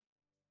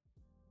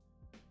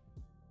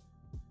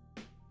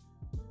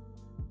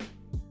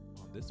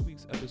this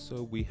week's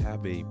episode, we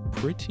have a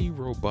pretty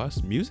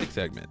robust music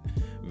segment.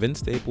 Vince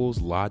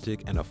Staples,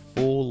 Logic, and a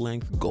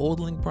full-length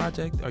Goldlink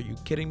project. Are you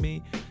kidding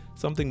me?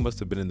 Something must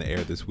have been in the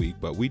air this week,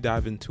 but we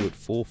dive into it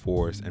full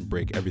force and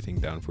break everything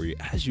down for you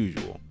as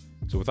usual.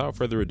 So without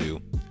further ado,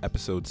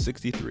 episode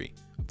 63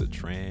 of The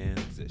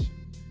Transition.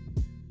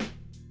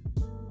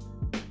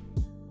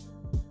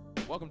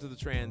 Welcome to The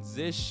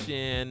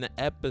Transition,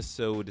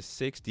 episode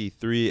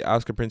 63.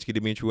 Oscar Prinsky,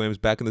 Dimitri Williams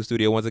back in the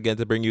studio once again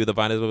to bring you the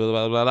finest blah, blah,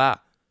 blah, blah, blah.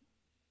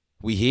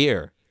 We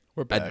here.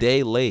 We're back. A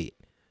day late.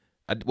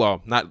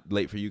 Well, not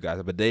late for you guys,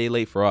 but a day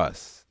late for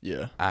us.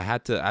 Yeah. I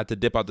had to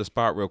dip out the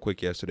spot real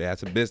quick yesterday. I had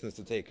some business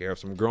to take care of,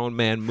 some grown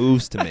man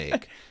moves to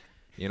make.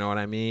 You know what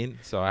I mean?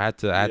 So I had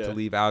to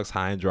leave Alex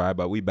high and dry,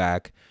 but we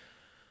back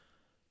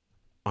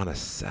on a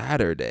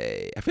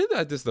Saturday. I feel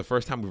like this is the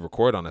first time we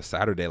record on a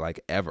Saturday like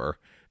ever.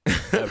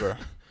 Ever.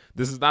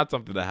 This is not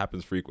something that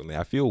happens frequently.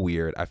 I feel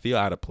weird. I feel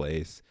out of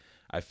place.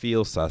 I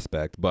feel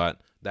suspect, but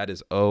that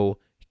is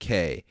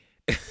okay.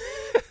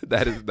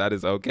 that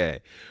is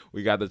okay.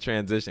 We got the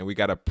transition. We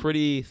got a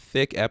pretty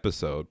thick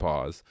episode,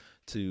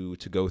 to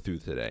go through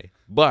today.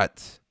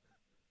 But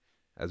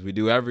as we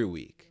do every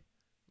week,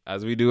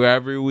 Alex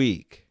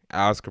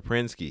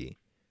Kaprinsky,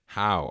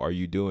 how are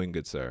you doing,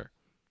 good sir?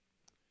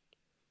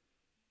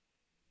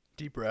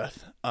 Deep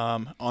breath.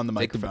 On the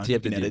microphone. You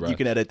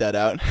can edit that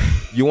out.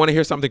 You want to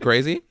hear something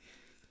crazy?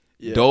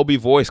 Yeah. Dolby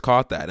Voice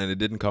caught that and it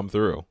didn't come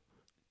through.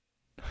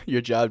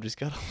 Your job just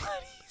got a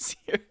lot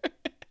easier.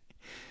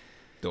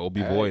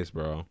 Dolby All Voice,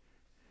 bro.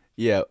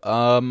 Yeah.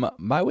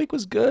 My week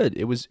was good.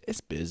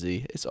 It's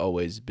busy. It's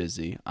always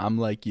busy. I'm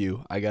like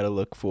you. I gotta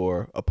look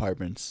for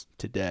apartments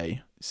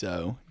today.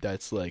 So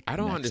that's like I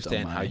don't next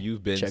understand on how my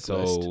you've been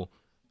checklist.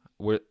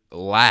 so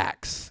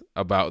lax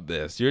about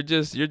this. You're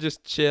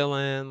just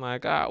chilling,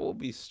 like, we'll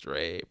be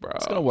straight, bro.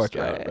 It's gonna work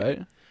out, Straight.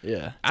 right?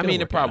 Yeah.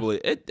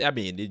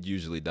 It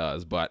usually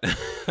does, but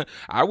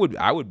I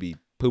would be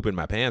pooping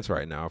my pants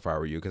right now if I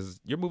were you,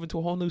 because you're moving to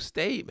a whole new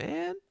state,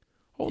 man.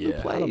 Whole new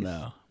place. I don't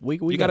know. We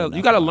you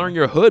gotta learn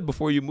your hood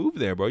before you move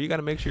there, bro. You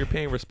gotta make sure you're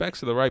paying respects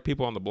to the right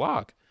people on the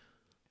block.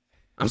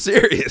 I'm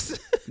serious.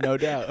 No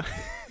doubt.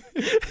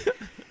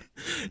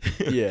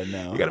 Yeah,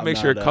 no. You gotta make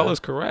sure your color's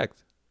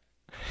correct.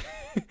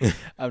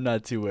 I'm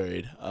not too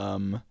worried.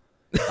 I'll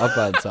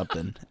find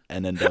something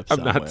and end up I'm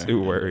somewhere. not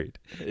too worried.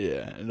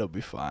 Yeah, it'll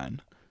be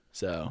fine.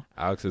 So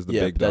Alex is the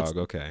Yeah, big dog.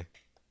 Okay.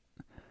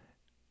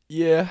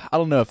 yeah, I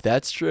don't know if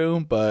that's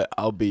true, but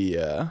I'll be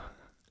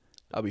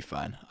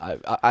fine.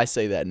 I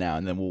say that now,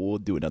 and then we'll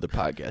do another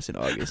podcast in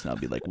August, and I'll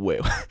be like,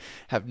 wait,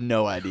 have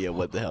no idea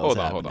what the hell is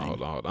happening.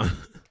 Hold on.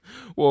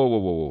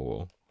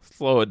 Whoa.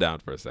 Slow it down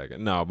for a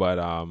second. No, but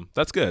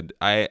that's good.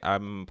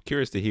 I'm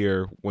curious to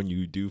hear when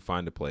you do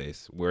find a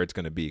place where it's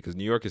gonna be, because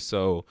New York is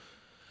so.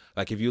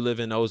 Like, if you live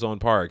in Ozone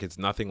Park, it's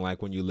nothing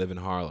like when you live in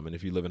Harlem. And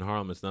if you live in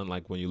Harlem, it's nothing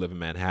like when you live in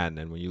Manhattan.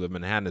 And when you live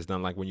in Manhattan, it's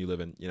nothing like when you live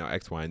in,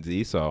 X, Y, and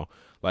Z. So,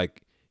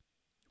 like,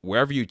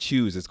 wherever you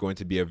choose, it's going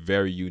to be a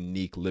very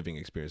unique living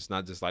experience. It's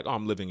not just like,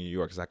 I'm living in New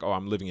York. It's like,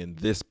 I'm living in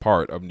this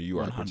part of New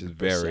York, 100%. which is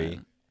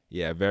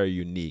very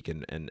unique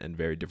and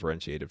very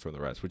differentiated from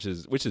the rest, which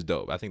is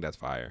dope. I think that's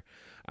fire.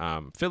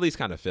 Philly's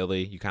kind of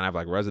Philly. You kind of have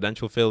like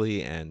residential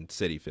Philly and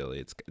city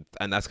Philly.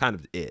 And that's kind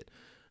of it.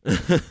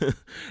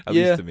 At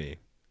least to me.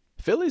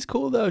 Philly's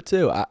cool though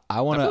too. I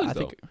don't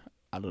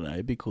know.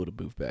 It'd be cool to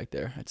move back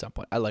there at some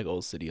point. I like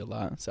Old City a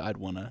lot, so I'd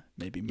want to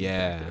maybe move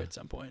back there at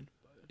some point.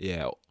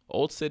 Yeah,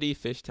 Old City,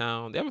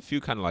 Fishtown. They have a few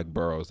kind of like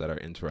boroughs that are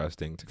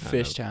interesting to kind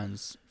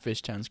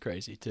Fishtown's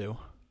crazy too.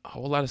 A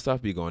whole lot of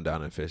stuff be going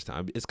down in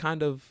Fishtown. It's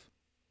kind of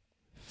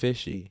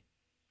fishy.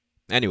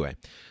 Anyway,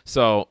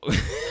 so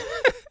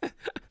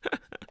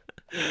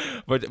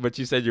but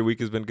you said your week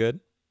has been good?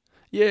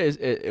 Yeah,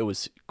 it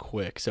was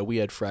quick. So we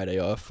had Friday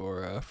off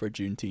for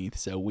Juneteenth,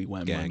 so we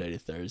went Gang. Monday to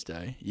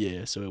Thursday.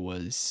 Yeah, so it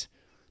was,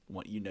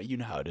 you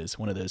know how it is.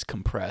 One of those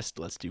compressed.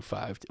 Let's do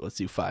 5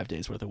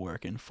 days worth of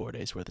work in 4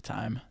 days worth of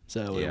time.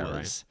 So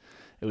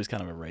it was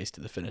kind of a race to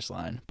the finish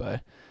line,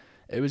 but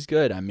it was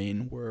good. I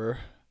mean,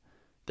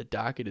 the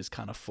docket is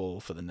kind of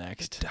full for the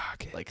next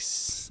like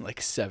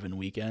 7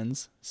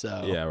 weekends.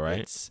 So yeah,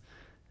 right.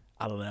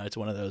 I don't know. It's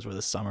one of those where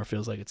the summer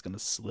feels like it's going to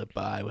slip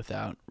by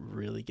without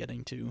really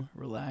getting to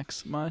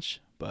relax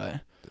much.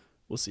 But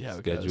we'll see how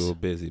it goes. Schedule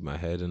busy. My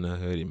head in a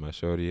hoodie. My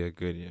shorty a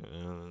goodie.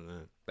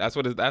 That's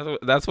what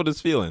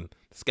it's feeling.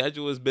 The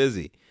schedule is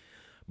busy,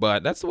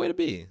 but that's the way to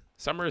be.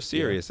 Summer is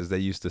serious, as they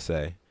used to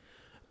say.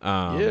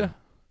 Yeah.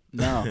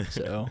 No.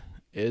 So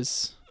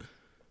it's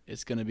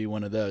going to be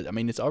one of those. I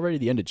mean, it's already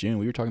the end of June.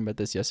 We were talking about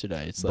this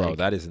yesterday. It's Bro, like,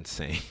 that is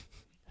insane.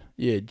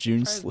 Yeah,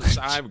 June slipped.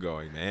 Time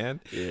going, man.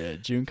 Yeah,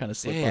 June kind of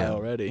slipped by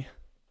already.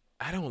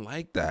 I don't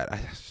like that.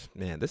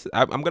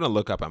 I'm gonna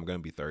look up. I'm gonna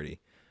be 30,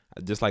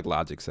 just like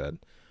Logic said.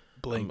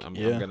 Blink. I'm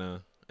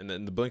gonna, and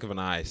in the blink of an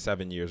eye,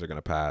 7 years are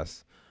gonna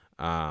pass.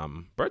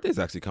 Birthday's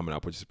actually coming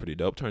up, which is pretty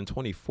dope. Turned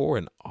 24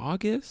 in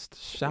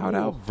August. Shout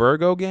out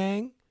Virgo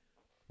gang.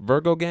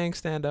 Virgo gang,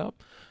 stand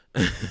up.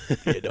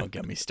 Yeah, don't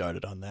get me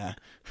started on that.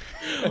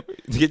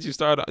 To get you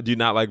started, do you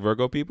not like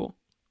Virgo people?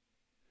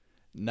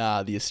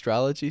 Nah, the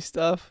astrology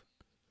stuff.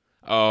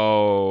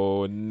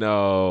 Oh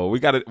no,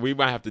 we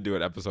might have to do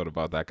an episode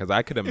about that because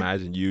I could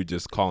imagine you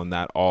just calling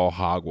that all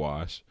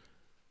hogwash.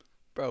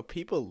 Bro,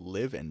 people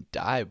live and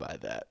die by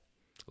that.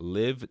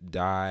 Live,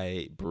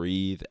 die,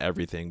 breathe,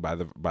 everything by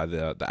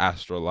the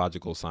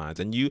astrological signs.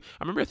 And I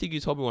remember, I think you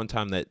told me one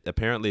time that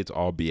apparently it's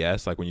all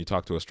BS. Like when you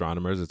talk to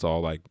astronomers, it's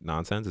all like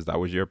nonsense. Is that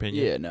was your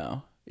opinion? Yeah,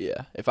 no.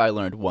 Yeah. If I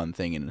learned one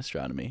thing in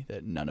astronomy,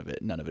 that none of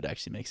it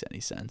actually makes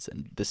any sense.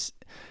 And this,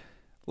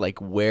 like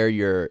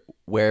where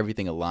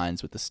everything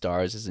aligns with the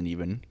stars isn't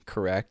even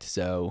correct.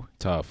 So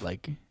Tough.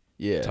 like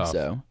yeah, Tough.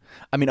 so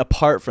I mean,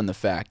 apart from the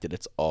fact that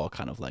it's all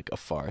kind of like a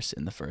farce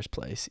in the first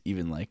place,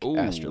 even like Ooh.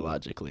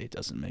 astrologically, it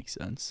doesn't make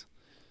sense.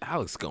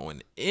 Alex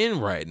going in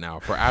right now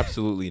for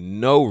absolutely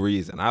no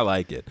reason. I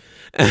like it.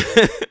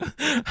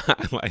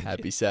 I like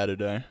Happy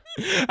Saturday.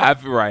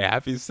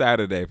 Happy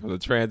Saturday for the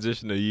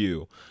transition to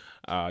you.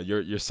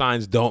 Your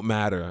signs don't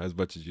matter as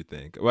much as you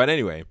think. But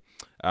anyway,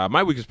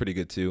 my week is pretty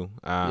good too.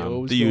 Yeah,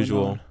 what was The going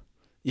usual. on?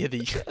 Yeah,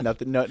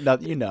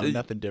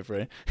 nothing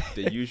different.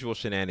 The usual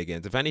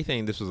shenanigans. If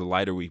anything, this was a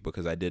lighter week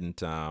because I didn't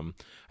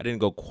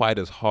go quite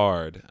as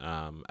hard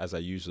as I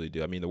usually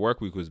do. I mean, the work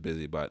week was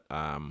busy, but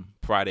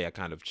Friday I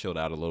kind of chilled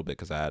out a little bit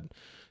because I had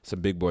some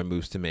big boy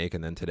moves to make,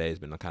 and then today has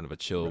been a kind of a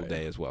chill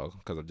day as well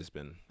because I've just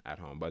been at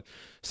home. But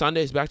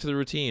Sunday's back to the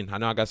routine. I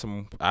know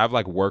I have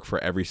like work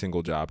for every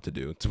single job to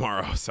do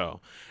tomorrow, so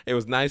it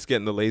was nice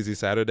getting the lazy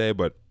Saturday,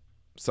 but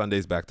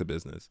Sunday's back to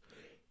business.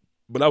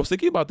 But I was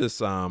thinking about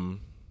this.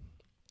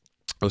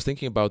 I was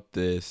thinking about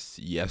this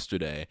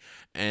yesterday,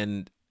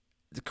 and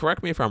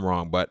correct me if I'm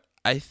wrong, but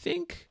I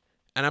think,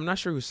 and I'm not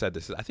sure who said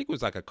this, I think it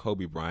was like a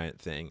Kobe Bryant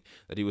thing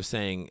that he was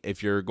saying,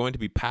 if you're going to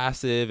be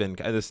passive, and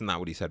this is not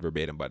what he said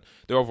verbatim, but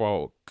the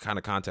overall kind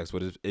of context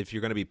was if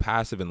you're going to be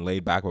passive and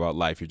laid back about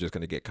life, you're just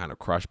going to get kind of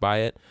crushed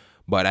by it.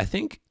 But I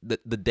think the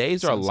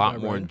days are a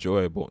lot more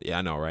enjoyable. Yeah,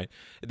 I know, right?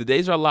 The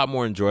days are a lot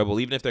more enjoyable,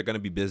 even if they're going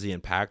to be busy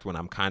and packed, when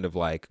I'm kind of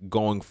like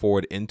going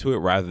forward into it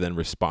rather than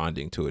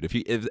responding to it.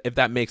 If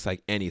that makes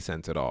like any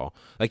sense at all.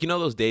 Like, you know,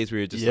 those days where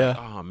you're just like,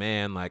 oh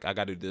man, like I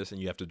got to do this, and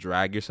you have to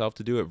drag yourself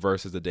to do it,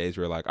 versus the days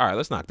where you're like, all right,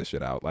 let's knock this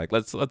shit out. Like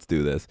let's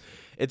do this.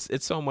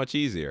 It's so much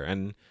easier.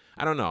 And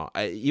I don't know.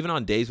 Even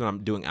on days when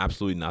I'm doing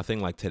absolutely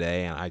nothing, like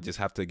today, and I just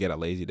have to get a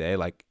lazy day,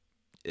 like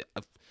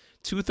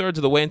 2/3 of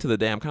the way into the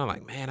day, I'm kind of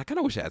like, man, I kind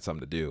of wish I had something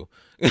to do.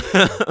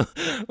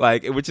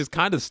 Like, which is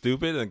kind of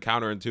stupid and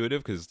counterintuitive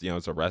because, you know,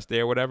 it's a rest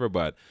day or whatever.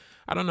 But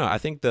I don't know. I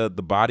think the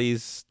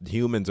bodies,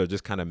 humans are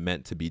just kind of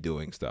meant to be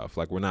doing stuff.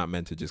 Like, we're not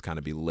meant to just kind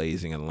of be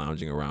lazing and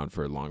lounging around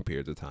for long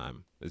periods of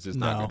time. It's just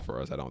not good for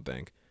us, I don't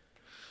think.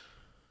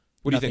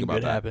 What do you think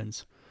about that?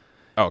 Happens.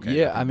 Oh, okay.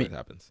 Yeah, I mean, it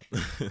happens.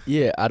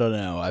 Yeah, I don't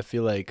know. I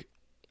feel like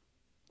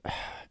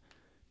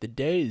the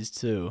days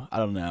too. I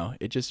don't know.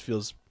 It just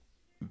feels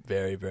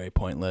very, very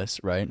pointless,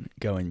 right?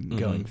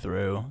 Going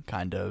through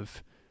kind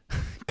of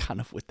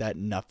with that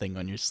nothing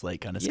on your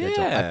slate kind of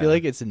schedule. I feel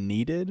like it's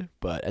needed,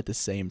 but at the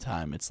same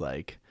time, it's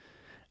like,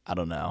 I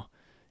don't know.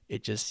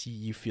 It just,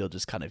 you feel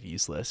just kind of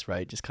useless,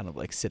 right? Just kind of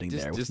like sitting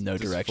there with no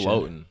direction.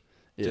 Floating.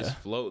 Yeah. Just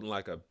floating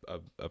like a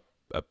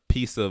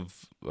piece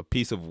of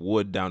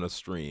wood down a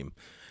stream.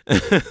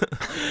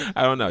 I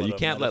don't know. You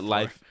can't let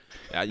life,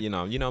 you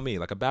know me,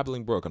 like a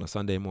babbling brook on a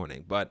Sunday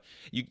morning. But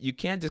you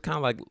can't just kind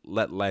of like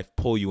let life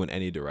pull you in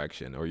any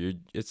direction, or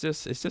it's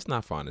just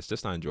not fun. It's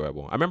just not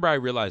enjoyable. I remember I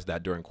realized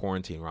that during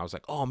quarantine, where I was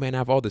like, oh man, I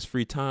have all this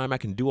free time. I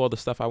can do all the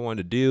stuff I want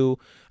to do.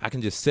 I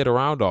can just sit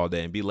around all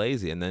day and be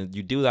lazy. And then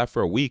you do that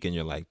for a week, and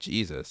you're like,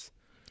 Jesus,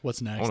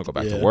 what's next? I want to go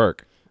back to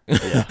work.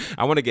 Yeah.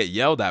 I want to get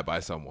yelled at by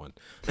someone.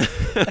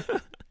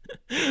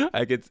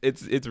 Like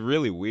it's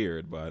really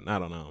weird, but I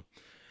don't know.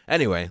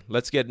 Anyway,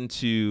 let's get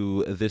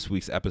into this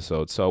week's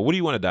episode. So what do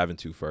you want to dive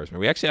into first, man?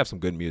 We actually have some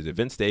good music.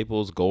 Vince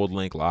Staples,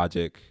 GoldLink,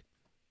 Logic.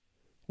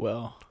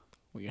 Well,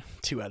 we got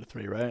 2 out of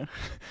 3, right?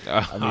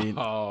 I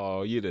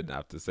mean, you didn't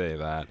have to say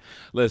that.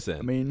 Listen,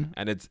 I mean,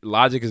 and it's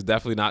Logic is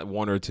definitely not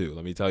 1 or 2.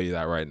 Let me tell you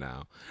that right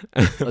now.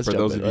 For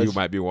those of you who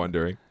might be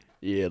wondering.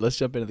 Yeah, let's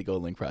jump into the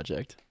GoldLink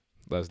project.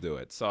 Let's do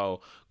it.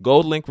 So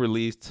GoldLink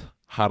released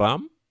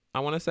Haram,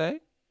 I want to say.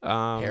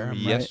 Haram,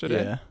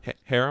 yesterday. Right? Yeah.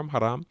 Haram.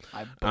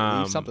 I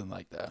believe something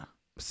like that.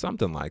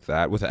 Something like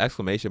that, with an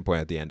exclamation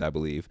point at the end, I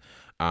believe,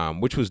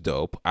 which was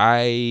dope.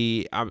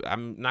 I'm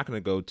not going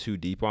to go too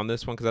deep on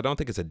this one because I don't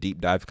think it's a deep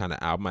dive kind of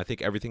album. I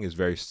think everything is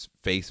very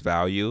face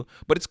value,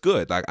 but it's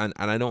good. Like, and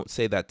I don't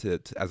say that to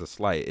as a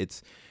slight.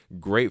 It's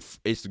great.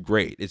 It's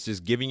great. It's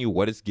just giving you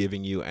what it's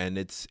giving you, and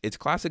it's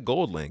classic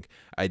GoldLink,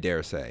 I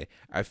dare say.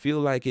 I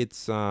feel like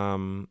it's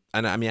and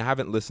I mean, I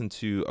haven't listened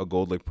to a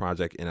GoldLink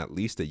project in at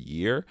least a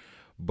year.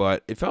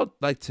 But it felt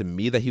like to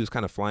me that he was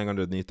kind of flying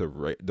underneath the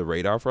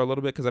radar for a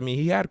little bit. Because, I mean,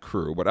 he had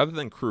Crew. But other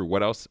than Crew,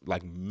 what else,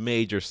 like,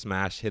 major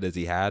smash hit has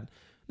he had?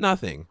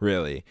 Nothing,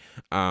 really.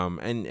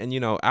 And you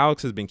know,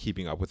 Alex has been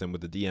keeping up with him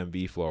with the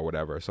DMV flow or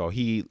whatever. So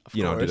he,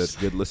 did a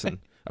good listen.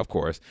 Of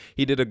course.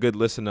 He did a good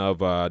listen of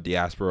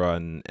Diaspora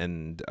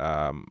and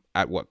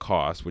At What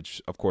Cost,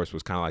 which, of course,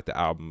 was kind of like the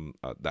album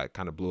that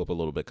kind of blew up a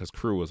little bit because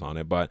Crew was on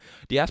it. But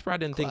Diaspora, I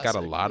didn't think got a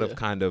lot of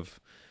kind of...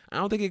 I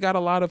don't think it got a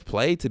lot of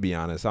play, to be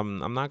honest.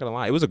 I'm not gonna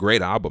lie. It was a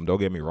great album. Don't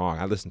get me wrong.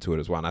 I listened to it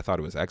as well, and I thought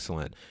it was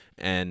excellent.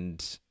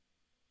 And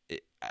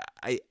it,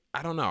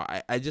 I don't know.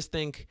 I just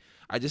think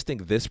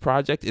this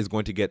project is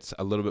going to get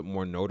a little bit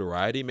more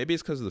notoriety. Maybe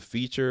it's because of the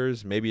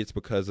features. Maybe it's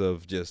because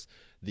of just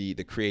the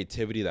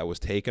creativity that was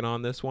taken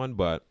on this one.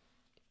 But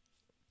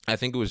I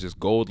think it was just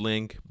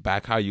GoldLink,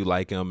 back how you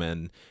like him,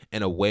 and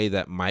in a way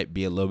that might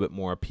be a little bit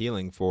more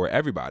appealing for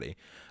everybody.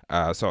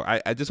 So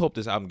I just hope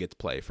this album gets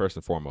play, first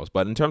and foremost.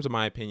 But in terms of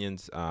my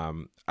opinions,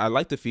 I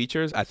like the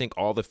features. I think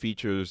all the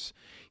features,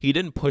 he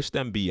didn't push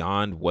them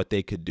beyond what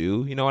they could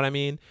do. You know what I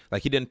mean?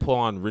 Like, he didn't pull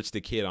on Rich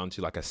the Kid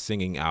onto like a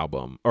singing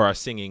album or a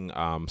singing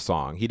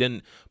song. He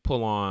didn't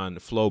pull on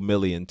Flo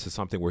Milli into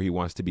something where he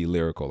wants to be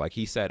lyrical. Like,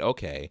 he said,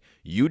 okay,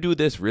 you do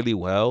this really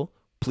well.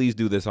 Please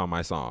do this on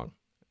my song.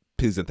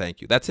 Please and thank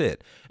you. That's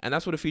it. And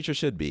that's what a feature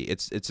should be.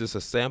 It's just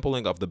a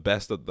sampling of the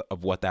best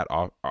of what that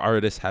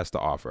artist has to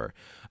offer.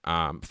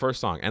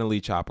 First song,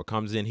 NLE Choppa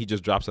comes in. He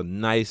just drops a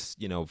nice,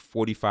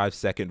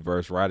 45-second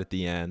verse right at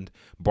the end.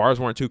 Bars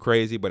weren't too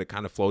crazy, but it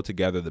kind of flowed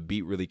together. The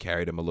beat really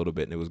carried him a little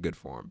bit, and it was good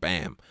for him.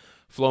 Bam.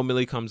 Flo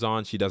Milli comes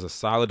on. She does a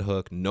solid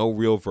hook. No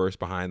real verse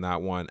behind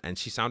that one. And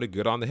she sounded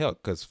good on the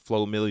hook because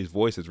Flo Milli's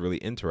voice is really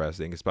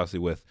interesting, especially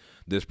with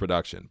this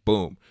production.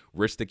 Boom.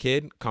 Rich the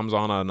Kid comes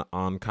on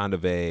kind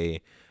of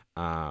a...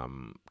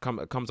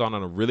 comes on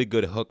a really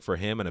good hook for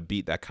him and a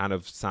beat that kind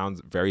of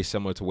sounds very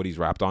similar to what he's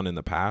rapped on in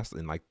the past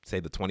in, like, say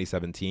the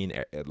 2017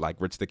 like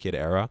Rich the Kid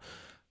era.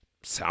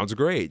 Sounds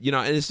great,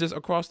 and it's just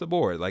across the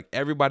board. Like,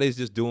 everybody's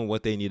just doing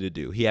what they need to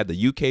do. He had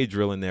the UK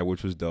drill in there,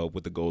 which was dope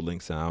with the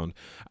GoldLink sound,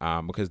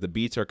 because the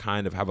beats are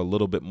kind of have a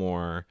little bit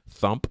more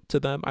thump to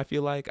them. I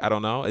feel like, I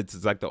don't know,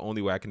 it's like the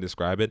only way I can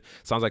describe it.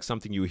 Sounds like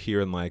something you hear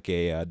in like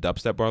a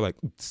dubstep bar, like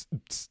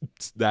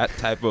that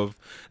type of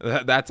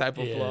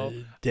flow,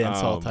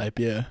 dancehall type,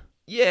 yeah.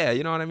 Yeah,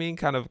 you know what I mean.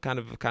 Kind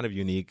of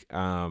unique.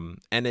 And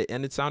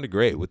it sounded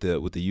great with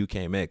the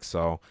UK mix.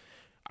 So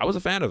I was a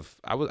fan of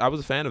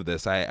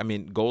this. I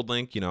mean,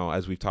 GoldLink,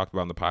 as we've talked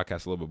about on the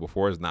podcast a little bit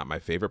before, is not my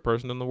favorite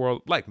person in the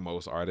world. Like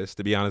most artists,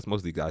 to be honest, most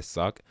of these guys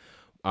suck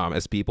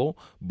as people.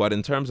 But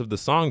in terms of the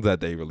songs that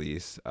they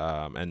release,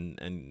 and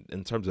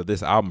in terms of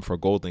this album for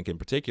GoldLink in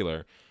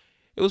particular,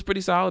 it was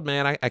pretty solid,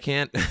 man. I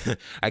can't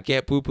I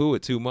can't poo-poo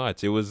it too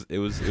much. It was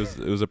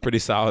a pretty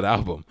solid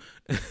album.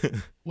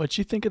 What'd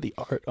you think of the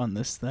art on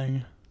this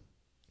thing?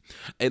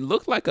 It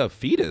looked like a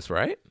fetus,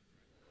 right?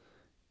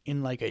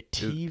 In like a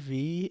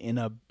TV in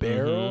a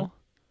barrel.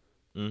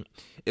 Mm-hmm.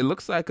 It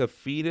looks like a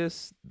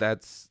fetus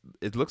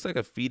it looks like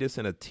a fetus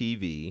in a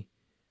TV,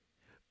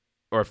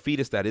 or a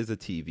fetus that is a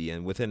TV,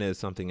 and within it is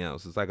something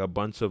else. It's like a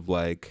bunch of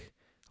like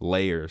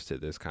layers to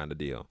this kind of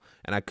deal.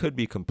 And I could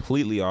be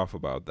completely off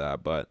about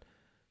that, but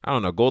I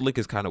don't know. GoldLink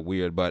is kind of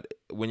weird, but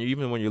when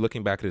you're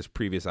looking back at his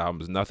previous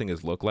albums, nothing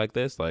has looked like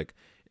this. Like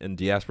in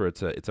Diaspora,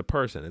 it's a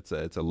person. It's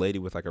a lady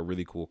with like a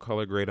really cool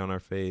color grade on her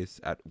face.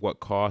 At What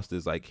Cost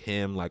is like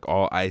him, like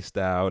all iced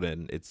out,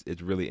 and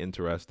it's really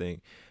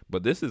interesting.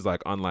 But this is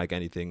like unlike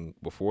anything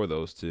before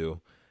those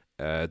two.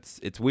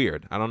 It's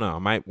weird. I don't know. I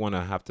might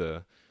have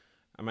to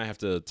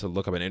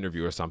look up an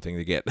interview or something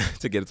to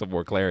get some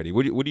more clarity.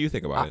 What do you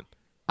think about it?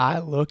 I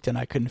looked and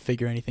I couldn't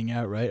figure anything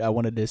out, right? I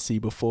wanted to see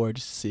before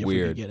just to see if we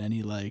could get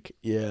any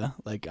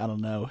I don't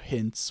know,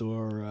 hints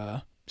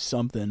or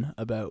something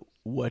about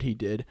what he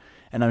did.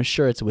 And I'm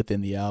sure it's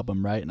within the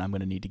album, right? And I'm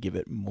going to need to give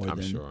it more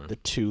than the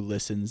 2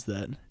 listens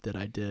that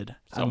I did.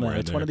 I don't know.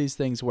 It's one of these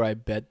things where I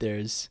bet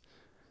there's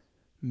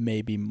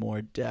maybe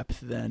more depth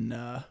than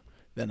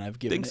I've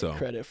given it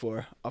credit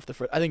for off the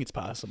first. I think it's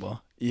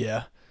possible.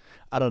 Yeah.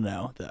 I don't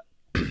know.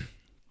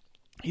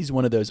 He's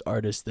one of those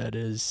artists that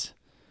is,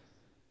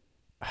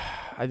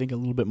 I think, a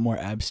little bit more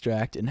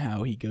abstract in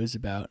how he goes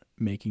about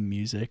making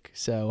music.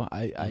 So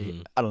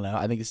I don't know.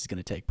 I think this is going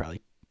to take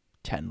probably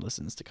 10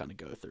 listens to kind of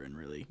go through and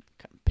really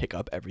kind of pick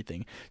up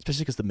everything,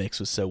 especially because the mix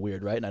was so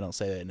weird, right? And I don't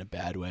say that in a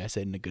bad way. I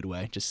say it in a good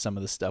way. Just some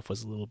of the stuff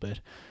was a little bit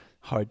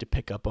hard to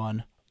pick up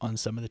on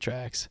some of the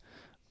tracks.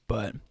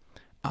 But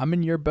I'm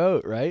in your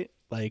boat, right?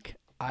 Like,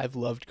 I've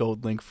loved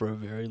GoldLink for a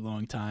very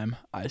long time.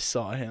 I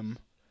saw him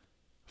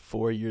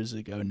 4 years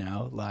ago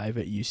now, live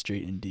at U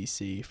Street in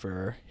DC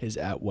for his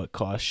At What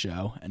Cost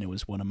show, and it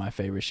was one of my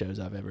favorite shows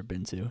I've ever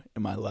been to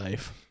in my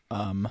life.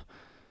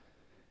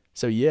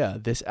 So yeah,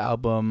 this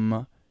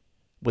album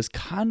was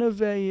kind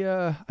of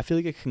I feel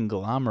like a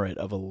conglomerate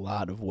of a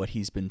lot of what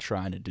he's been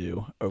trying to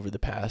do over the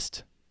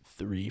past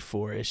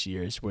 3-4-ish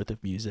years worth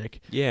of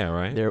music. Yeah,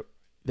 right.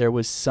 There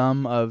was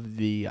some of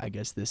the, I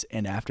guess, this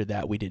And After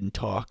That We Didn't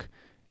Talk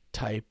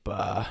type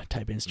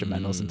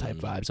instrumentals and type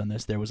vibes on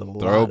this. There was a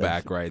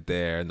throwback right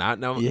there. Not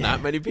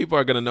many people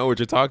are gonna know what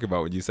you're talking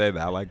about when you say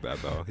that. I like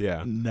that though.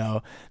 Yeah.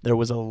 No, there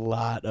was a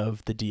lot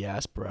of the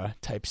Diaspora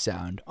type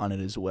sound on it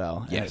as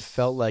well. And it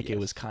felt like it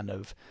was kind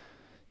of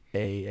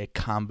a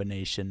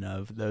combination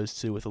of those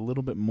two with a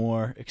little bit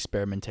more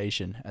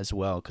experimentation as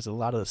well, because a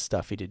lot of the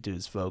stuff he did to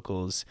his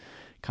vocals,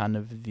 kind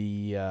of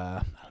the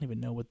I don't even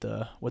know what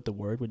the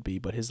word would be,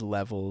 but his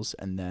levels,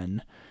 and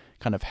then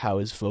kind of how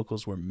his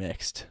vocals were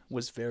mixed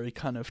was very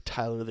kind of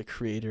Tyler the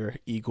Creator,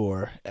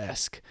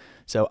 Igor-esque.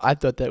 So I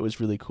thought that was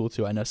really cool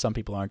too. I know some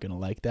people aren't going to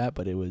like that,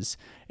 but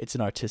it's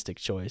an artistic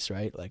choice,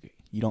 right? Like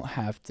you don't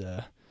have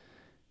to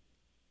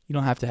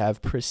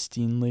have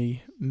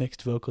pristinely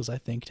mixed vocals, I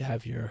think, to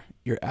have your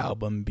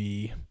album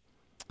be,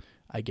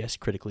 I guess,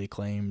 critically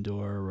acclaimed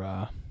or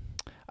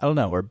I don't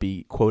know, or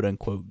be quote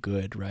unquote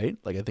good, right?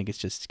 Like I think it's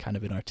just kind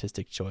of an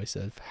artistic choice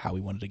of how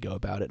we wanted to go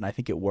about it, and I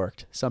think it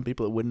worked. Some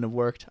people it wouldn't have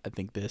worked. I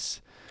think this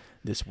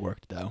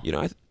worked though. You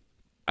know,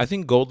 I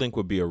think GoldLink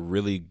would be a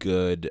really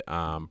good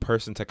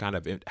person to kind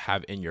of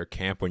have in your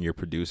camp when you're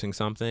producing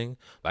something,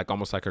 like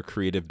almost like a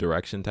creative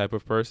direction type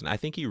of person. I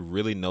think he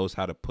really knows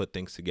how to put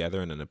things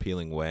together in an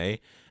appealing way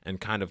and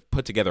kind of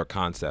put together a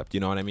concept. You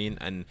know what I mean?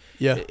 And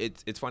yeah,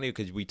 it's funny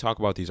because we talk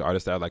about these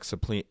artists that are like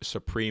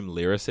supreme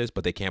lyricists,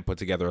 but they can't put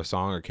together a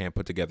song or can't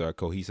put together a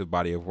cohesive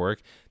body of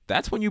work.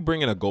 That's when you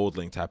bring in a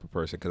GoldLink type of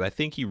person, because I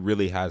think he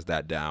really has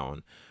that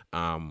down.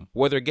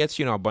 Whether it gets,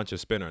 a bunch of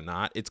spin or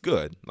not, it's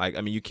good. Like,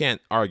 I mean, you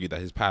can't argue that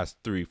his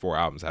past 3-4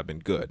 albums have been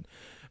good,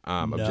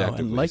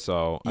 objectively.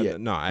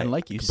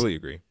 I completely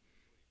agree.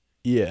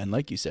 Yeah, and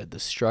like you said, the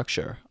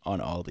structure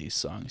on all these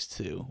songs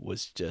too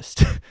was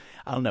just,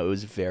 I don't know, it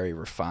was very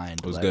refined.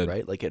 It was good,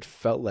 right? Like it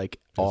felt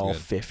like all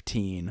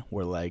 15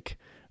 were like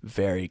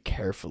very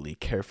carefully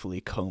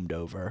combed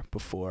over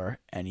before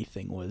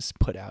anything was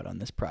put out on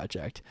this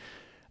project.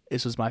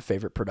 This was my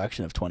favorite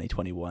production of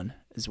 2021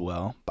 as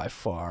well, by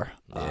far.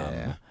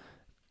 Yeah.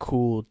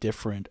 Cool,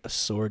 different,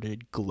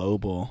 assorted,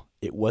 global.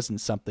 It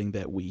wasn't something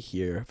that we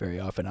hear very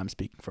often. I'm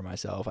speaking for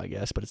myself, I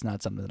guess, but it's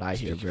not something that I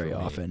hear very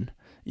often.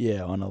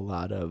 Yeah, on a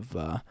lot of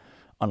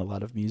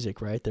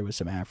music, right? There was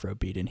some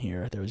Afrobeat in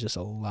here. There was just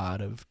a lot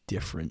of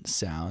different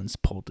sounds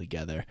pulled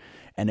together,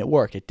 and it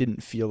worked. It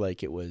didn't feel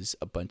like it was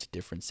a bunch of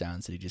different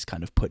sounds that he just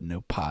kind of put in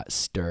a pot,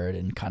 stirred,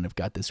 and kind of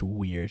got this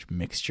weird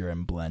mixture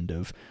and blend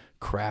of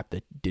crap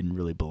that didn't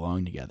really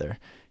belong together.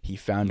 He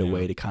found a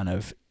way to kind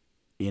of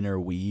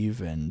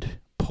interweave and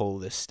pull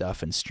this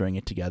stuff and string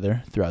it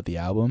together throughout the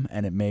album,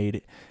 and it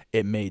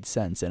made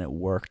sense, and it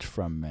worked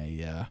from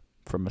a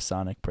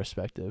sonic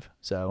perspective.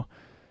 So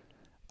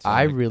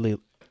I really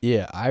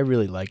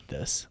liked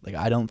this. Like,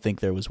 I don't think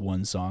there was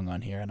one song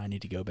on here, and I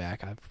need to go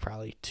back. I've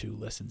probably 2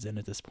 listens in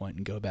at this point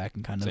and go back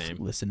and kind of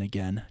listen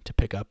again to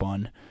pick up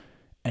on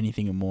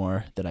anything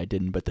more that I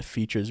didn't. But the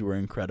features were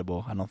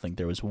incredible. I don't think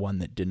there was one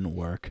that didn't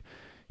work.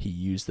 He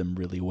used them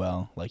really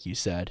well. Like you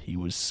said, he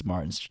was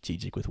smart and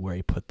strategic with where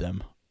he put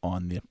them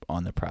on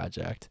the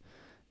project.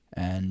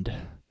 And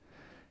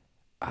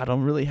I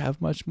don't really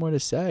have much more to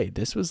say.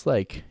 This was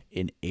like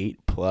an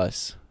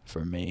 8+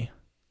 for me.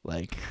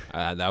 Like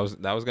that was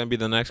gonna be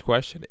the next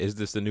question. Is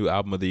this the new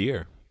album of the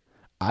year?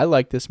 I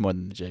like this more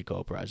than the J.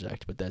 Cole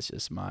project, but that's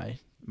just my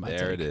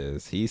there take. It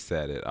is. He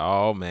said it.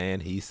 Oh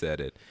man, he said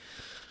it.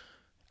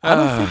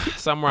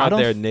 Somewhere out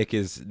there, Nick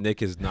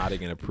is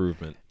nodding in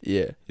improvement.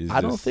 Yeah, I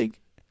don't think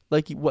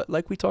like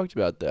we talked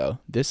about though.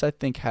 This I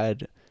think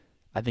it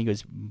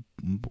was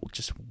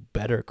just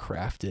better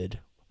crafted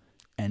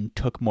and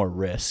took more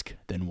risk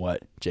than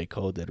what J.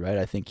 Cole did, right?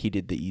 I think he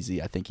did the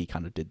easy. I think he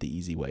kind of did the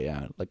easy way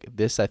out. Like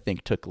this, I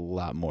think took a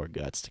lot more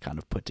guts to kind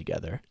of put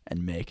together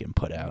and make and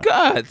put out.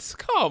 Guts?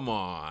 Come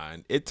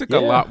on! It took a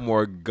lot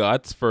more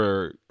guts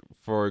for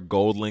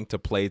GoldLink to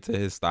play to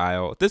his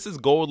style. This is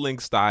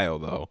GoldLink's style,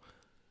 though.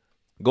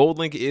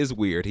 GoldLink is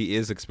weird. He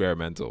is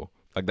experimental.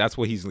 Like that's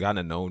what he's kind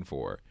of known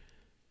for.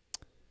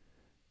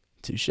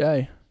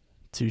 Touche.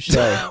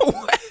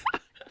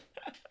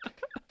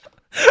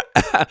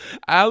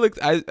 Alex,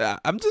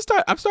 I'm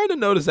starting to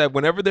notice that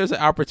whenever there's an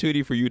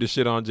opportunity for you to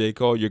shit on J.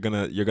 Cole, you're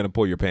gonna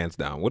pull your pants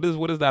down. What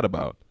is that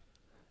about?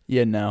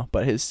 Yeah, no,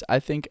 but I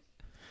think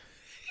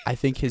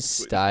his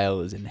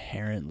style is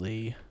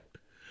inherently,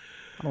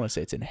 I don't want to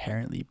say it's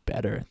inherently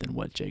better than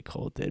what J.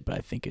 Cole did, but I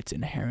think it's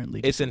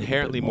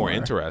inherently more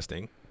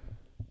interesting.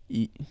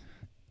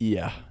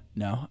 Yeah,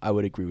 no, I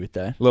would agree with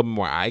that. A little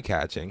more eye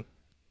catching.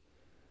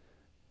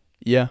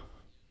 Yeah.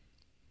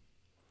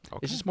 Okay.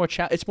 It's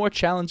just more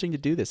challenging to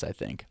do this, I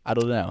think. I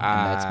don't know. And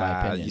that's my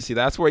opinion. You see,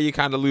 that's where you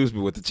kind of lose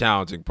me with the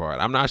challenging part.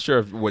 I'm not sure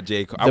if what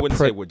J. Cole, I wouldn't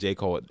say what J.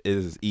 Cole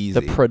is easy.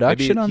 The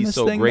production on this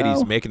thing, he's so great, though,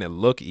 he's making it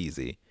look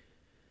easy.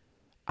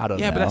 I don't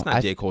know. Yeah, but that's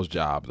not J. Cole's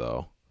job,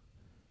 though.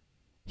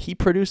 He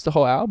produced the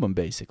whole album,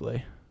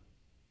 basically.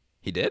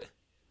 He did?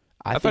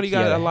 I thought he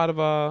got a lot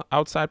of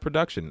outside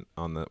production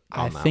on that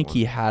one. I think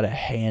he had a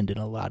hand in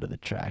a lot of the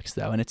tracks,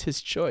 though, and it's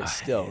his choice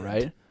still,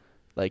 right?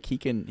 Like, he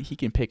can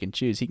pick and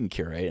choose. He can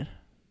curate.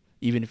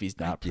 Even if he's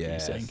not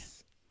producing.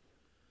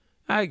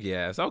 I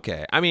guess.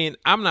 Okay. I mean,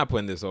 I'm not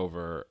putting this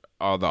over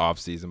all the off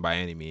season by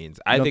any means.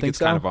 I think it's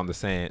kind of on the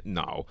same.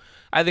 No,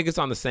 I think it's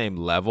on the same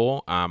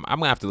level. I'm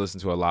gonna have to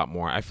listen to a lot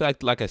more. I feel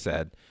like I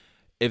said,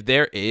 if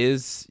there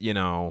is,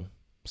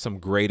 some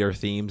greater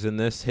themes in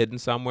this hidden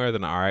somewhere,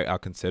 then all right, I'll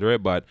consider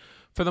it. But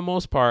for the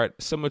most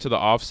part, similar to the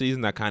off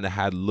season that kind of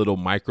had little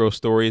micro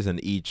stories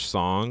in each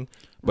song.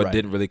 but Right.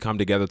 didn't really come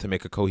together to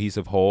make a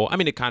cohesive whole. I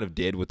mean, it kind of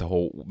did with the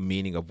whole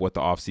meaning of what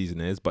the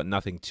offseason is, but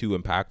nothing too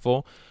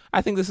impactful.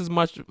 I think this is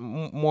much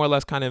more or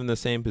less kind of in the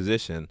same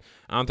position.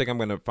 I don't think I'm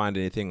going to find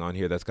anything on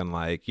here that's going to,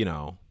 like, you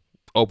know,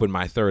 open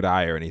my third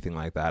eye or anything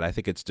like that. I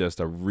think it's just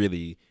a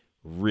really,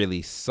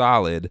 really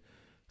solid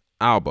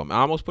album. I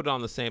almost put it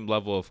on the same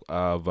level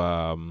of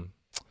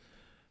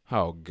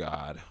oh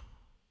God,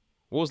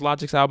 what was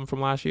Logic's album from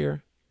last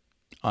year?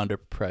 Under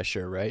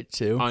Pressure, right?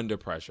 Too. Under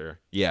Pressure,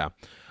 yeah.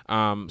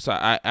 So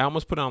I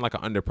almost put it on like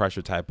an Under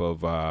Pressure type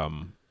of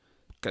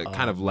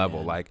kind of level,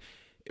 man. like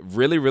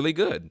really, really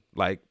good,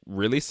 like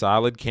really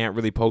solid. Can't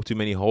really poke too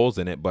many holes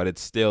in it, but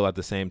it's still at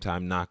the same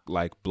time not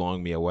like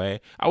blowing me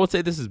away. I would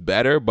say this is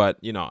better, but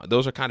you know,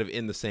 those are kind of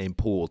in the same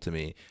pool to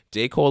me.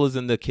 J. Cole is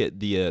in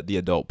the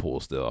adult pool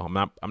still.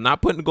 I'm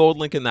not putting Gold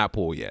Link in that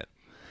pool yet.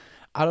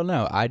 I don't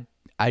know.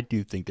 I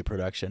do think the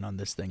production on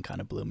this thing kind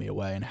of blew me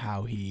away, and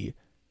how he,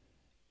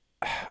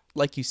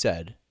 like you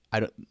said,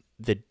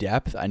 the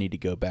depth. I need to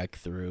go back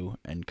through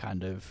and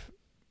kind of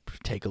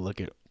take a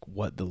look at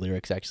what the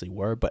lyrics actually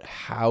were, but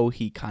how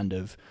he kind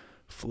of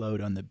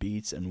flowed on the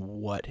beats, and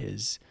what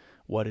his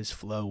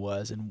flow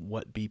was, and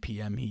what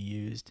BPM he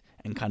used,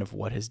 and kind of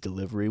what his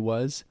delivery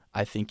was.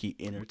 I think he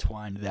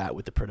intertwined that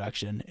with the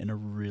production in a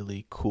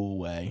really cool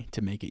way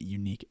to make it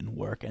unique and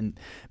work. And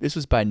this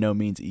was by no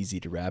means easy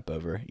to rap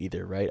over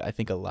either, right? I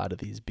think a lot of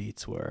these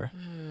beats were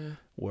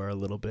a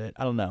little bit,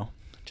 I don't know,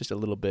 just a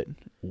little bit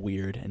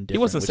weird and different. He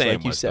wasn't saying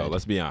like you much said, though.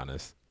 Let's be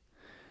honest.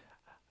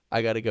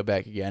 I got to go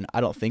back again. I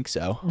don't think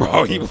so.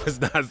 Bro, he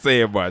was not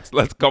saying much.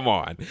 Let's come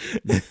on.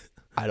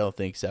 I don't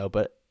think so,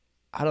 but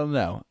I don't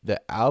know.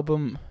 The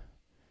album,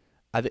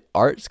 I think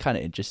art's kind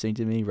of interesting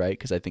to me, right?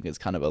 Because I think it's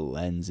kind of a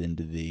lens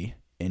into the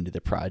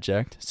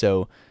project.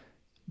 So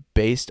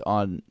based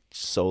on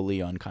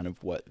solely on kind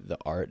of what the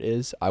art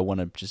is, I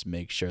want to just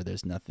make sure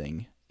there's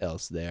nothing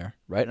else there,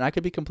 right? And I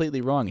could be completely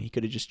wrong. He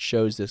could have just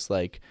chose this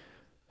like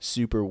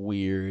super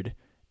weird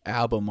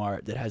album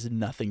art that has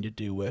nothing to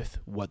do with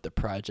what the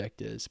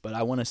project is. But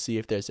I want to see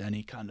if there's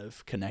any kind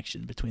of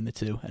connection between the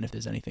two, and if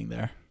there's anything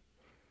there.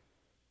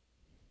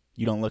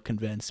 You don't look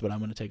convinced, but I'm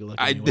going to take a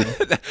look anyway.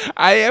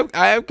 I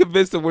am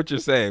convinced of what you're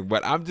saying,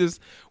 but I'm just,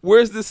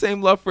 where's the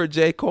same love for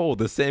J. Cole,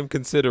 the same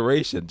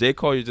consideration? J.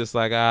 Cole, you're just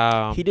like,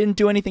 he didn't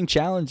do anything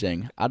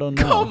challenging. I don't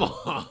know. Come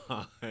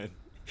on.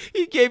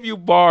 He gave you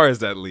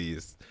bars at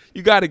least.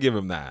 You got to give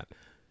him that.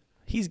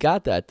 He's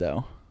got that,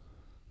 though.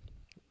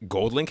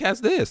 Gold Link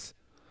has this.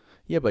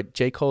 Yeah, but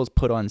J. Cole's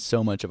put on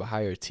so much of a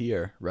higher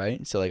tier,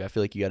 right? So, like, I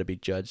feel like you got to be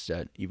judged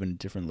at even a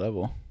different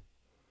level.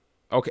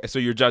 Okay, so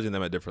you're judging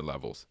them at different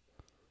levels.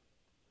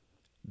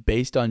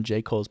 Based on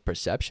J. Cole's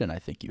perception, I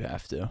think you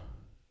have to.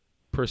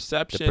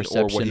 Perception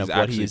or what he's of actually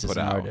what he is put as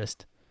an out.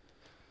 artist.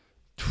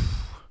 I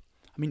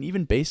mean,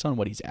 even based on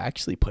what he's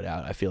actually put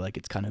out, I feel like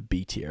it's kind of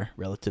B tier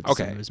relative to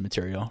some of his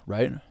material,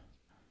 right?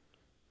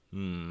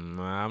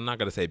 I'm not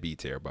gonna say B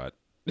tier, but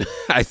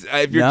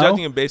if you're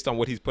judging him based on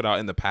what he's put out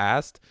in the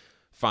past,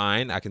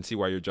 fine. I can see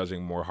why you're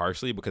judging more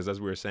harshly, because as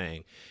we were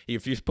saying,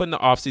 if you're putting the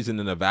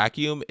offseason in a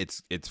vacuum,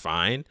 it's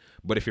fine.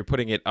 But if you're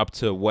putting it up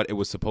to what it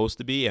was supposed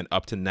to be, and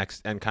up to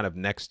next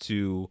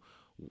to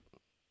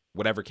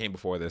whatever came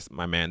before this,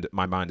 my mind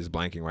is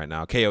blanking right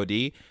now,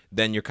 KOD,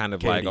 then you're kind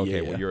of like,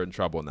 okay, well, you're in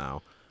trouble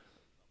now.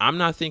 I'm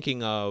not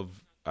thinking of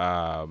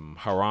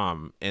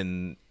Haram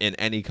in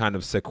any kind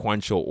of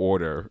sequential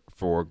order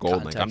for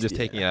Gold Link. I'm just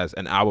taking it as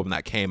an album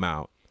that came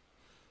out,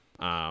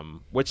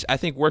 which I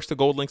think works to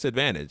Gold Link's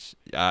advantage.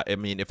 I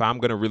mean, if I'm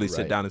going to really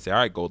sit down and say, all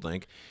right, Gold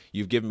Link,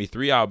 you've given me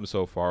 3 albums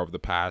so far over the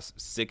past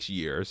 6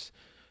 years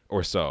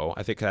or so.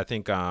 I think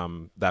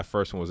that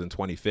first one was in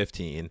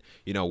 2015.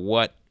 You know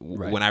what?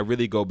 When I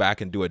really go back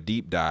and do a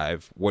deep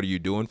dive, what are you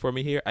doing for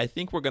me here? I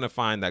think we're going to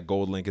find that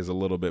Gold Link is a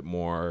little bit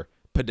more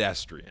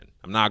pedestrian.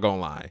 I'm not going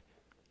to lie.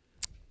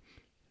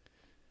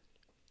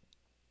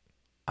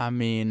 I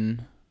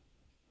mean,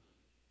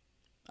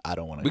 I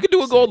don't want to. We could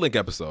do a Gold Link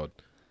episode.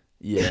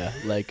 Yeah,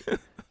 like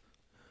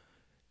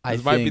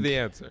this might be the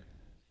answer.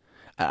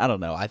 I don't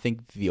know. I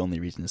think the only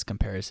reason this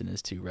comparison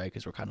is too, right?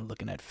 Because we're kind of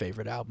looking at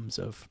favorite albums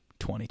of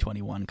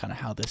 2021, kind of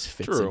how this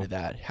fits into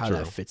that,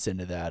 that fits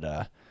into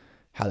that,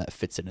 how that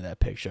fits into that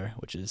picture.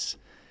 Which is,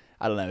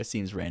 I don't know. It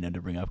seems random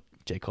to bring up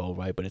J. Cole,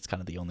 right? But it's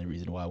kind of the only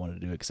reason why I wanted to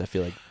do it, because I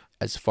feel like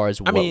as far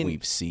as what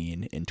we've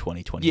seen in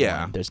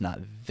 2021, there's not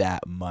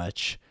that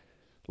much.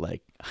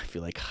 Like, I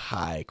feel like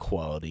high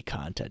quality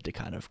content to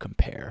kind of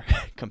compare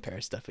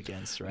stuff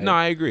against, right? No,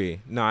 I agree.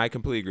 No, I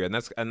completely agree,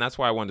 and that's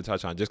why I wanted to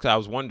touch on, just because I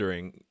was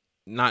wondering,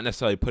 not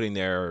necessarily putting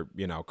their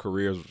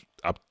careers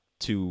up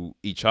to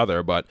each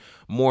other, but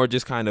more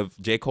just kind of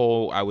J.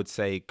 Cole, I would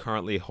say,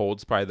 currently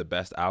holds probably the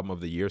best album of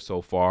the year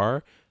so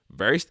far.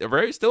 Very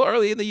still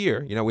early in the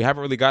year. We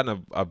haven't really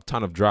gotten a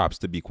ton of drops,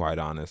 to be quite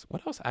honest.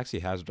 What else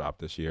actually has dropped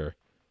this year?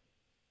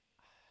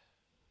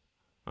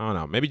 I don't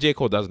know. Maybe J.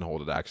 Cole doesn't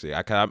hold it, actually.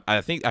 I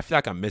feel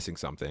like I'm missing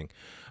something.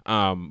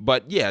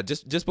 But yeah,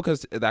 just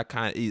because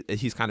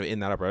he's kind of in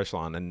that upper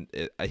echelon, and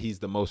he's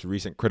the most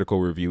recent critical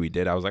review he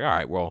did, I was like, all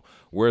right, well,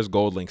 where's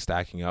Gold Link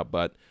stacking up?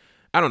 But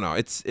I don't know.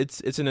 It's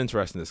an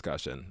interesting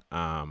discussion.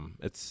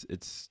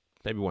 It's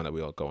maybe one that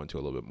we'll go into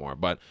a little bit more,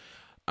 but.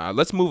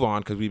 Let's move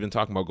on because we've been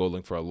talking about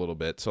GoldLink for a little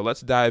bit. So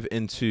let's dive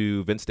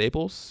into Vince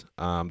Staples,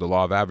 The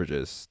Law of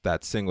Averages,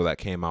 that single that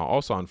came out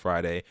also on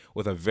Friday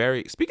with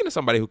speaking of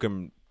somebody who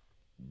can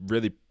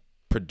really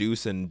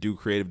produce and do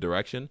creative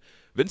direction,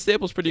 Vince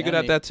Staples pretty good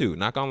at that too,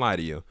 not gonna lie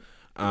to you.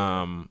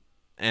 And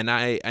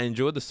I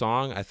enjoyed the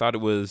song. I thought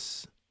it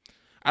was,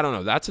 I don't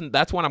know,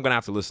 that's one I'm gonna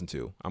have to listen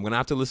to. I'm gonna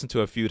have to listen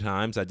to a few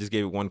times. I just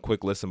gave it one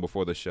quick listen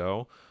before the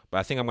show, but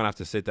I think I'm gonna have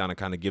to sit down and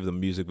kind of give the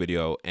music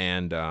video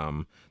and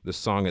the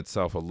song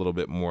itself a little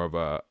bit more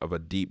of a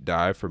deep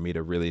dive for me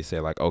to really say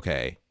like,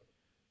 okay,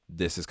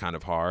 this is kind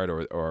of hard,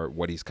 or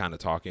what he's kind of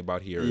talking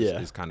about here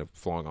is kind of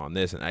flowing on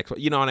this and X.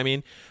 You know what I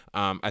mean?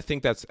 I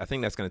think that's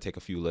gonna take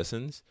a few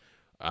listens.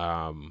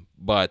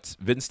 But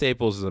Vince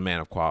Staples is a man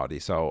of quality,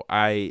 so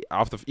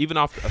even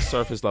off a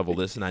surface level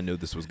listen, I knew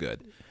this was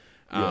good.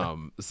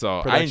 So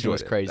Production I enjoyed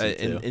was it. crazy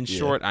too. In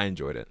short, I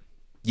enjoyed it.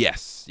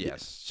 Yes.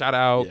 Shout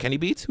out Kenny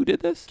Beats, who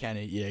did this.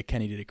 Kenny did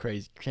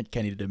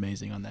Kenny did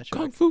amazing on that track.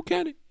 Kung Fu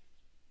Kenny.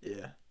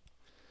 Yeah,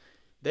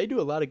 they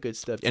do a lot of good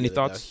stuff. Any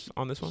thoughts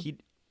on this one?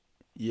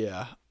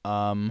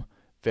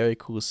 Very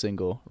cool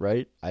single,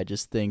 right? I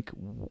think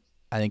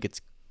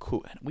it's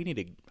cool.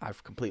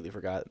 I've completely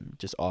forgot,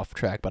 just off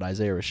track, but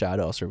Isaiah Rashad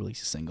also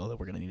released a single that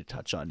we're gonna need to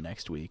touch on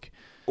next week.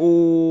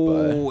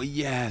 Oh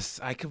yes,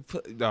 I could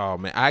put. Oh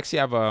man, I actually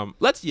have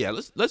Let's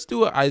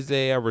do an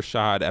Isaiah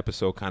Rashad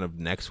episode kind of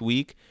next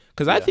week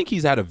because I think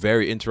he's had a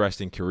very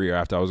interesting career.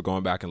 After I was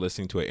going back and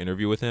listening to an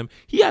interview with him,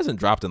 he hasn't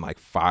dropped in like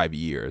 5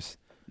 years.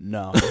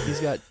 No,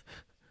 he's got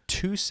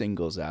 2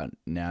 singles out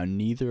now,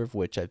 neither of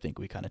which I think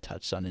we kind of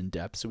touched on in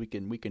depth. So we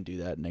can do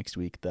that next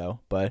week though.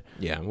 But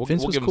yeah, we'll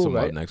give him some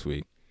love next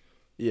week.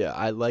 Yeah,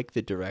 I like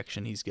the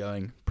direction he's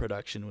going.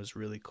 Production was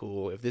really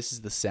cool. If this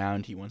is the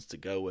sound he wants to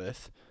go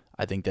with,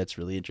 I think that's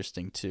really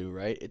interesting too,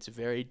 right? It's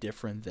very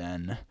different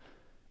than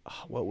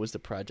what was the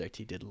project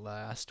he did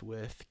last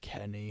with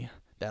Kenny,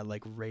 that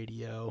like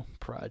radio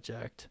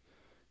project.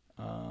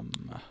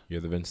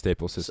 You're the Vince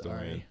Staples system.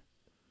 Sorry. Man.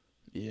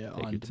 Yeah,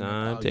 take your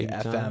time. Take your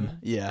FM. time.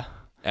 Yeah.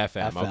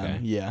 FM. Okay.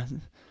 Yeah.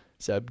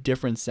 So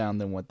different sound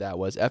than what that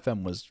was.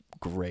 FM was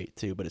great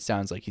too, but it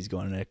sounds like he's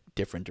going in a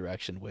different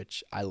direction,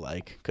 which I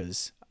like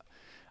because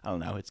I don't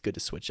know. It's good to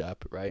switch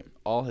up, right?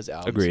 All his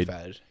albums have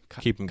had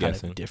Keep him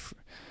guessing.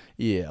 Different.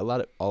 Yeah,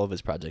 all of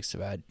his projects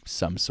have had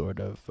some sort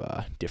of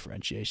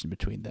differentiation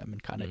between them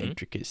and kind of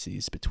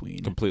intricacies between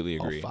completely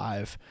agree. all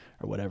 5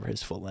 or whatever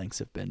his full lengths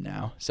have been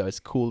now. So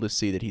it's cool to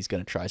see that he's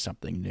going to try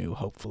something new,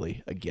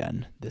 hopefully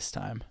again this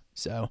time.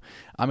 So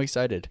I'm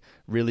excited.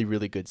 Really,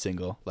 really good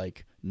single.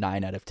 Like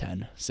 9 out of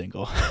 10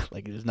 single.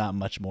 Like there's not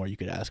much more you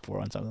could ask for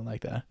on something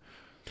like that.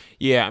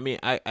 Yeah, I mean,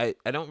 I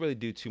don't really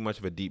do too much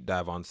of a deep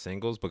dive on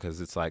singles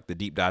because it's like the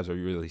deep dives are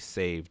really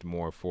saved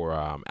more for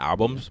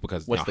albums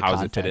because what's the how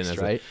context, does it fit in as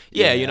right?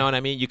 You know what I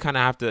mean? You kind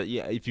of have to,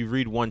 if you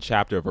read one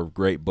chapter of a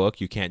great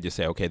book, you can't just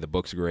say, okay, the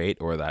book's great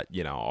or that,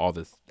 all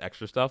this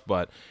extra stuff.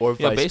 But or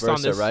vice based versa,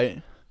 on this,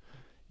 right?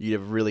 You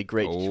have a really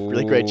great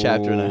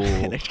chapter in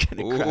a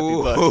crappy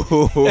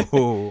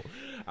book.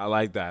 I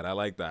like that.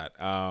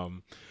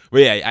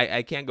 But yeah,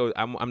 I can't go.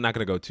 I'm not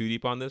gonna go too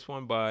deep on this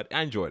one, but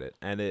I enjoyed it,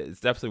 and it's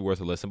definitely worth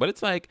a listen. But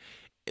it's like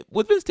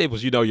with Vince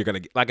Staples, you're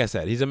gonna, like I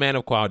said, he's a man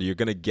of quality. You're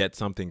gonna get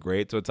something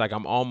great. So it's like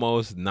I'm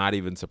almost not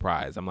even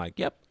surprised. I'm like,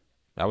 yep,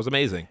 that was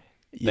amazing.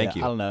 Thank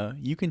you. I don't know.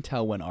 You can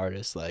tell when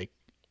artists like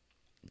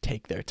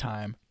take their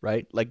time,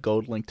 right? Like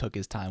GoldLink took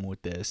his time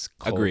with this.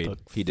 Cole Agreed.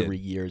 Took he 3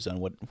 did. years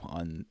on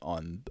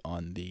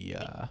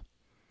the.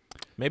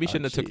 Maybe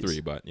shouldn't have took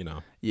 3, but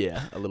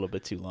Yeah, a little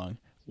bit too long.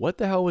 What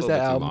the hell was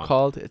that album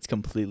called? It's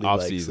completely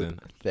Off Season.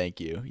 Thank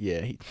you.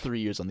 Yeah, 3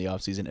 years on the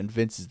Off Season, and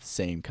Vince is the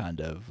same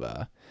kind of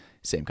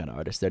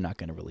artist. They're not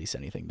going to release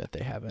anything that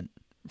they haven't.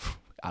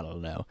 I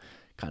don't know,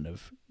 kind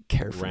of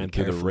carefully ran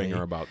through the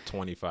ringer about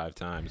 25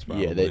 times.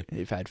 Probably. Yeah,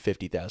 they've had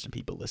 50,000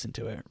 people listen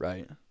to it,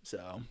 right?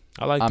 So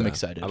I'm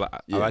excited. I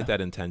like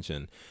that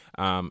intention,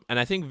 and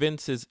I think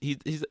Vince is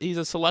he's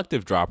a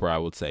selective dropper. I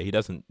would say he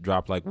doesn't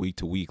drop like week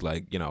to week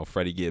like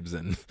Freddie Gibbs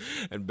and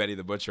Benny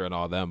the Butcher and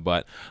all them.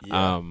 But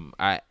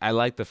I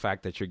like the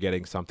fact that you're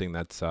getting something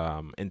that's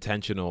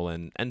intentional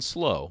and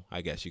slow.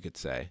 I guess you could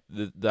say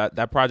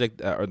that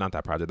project or not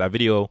that project, that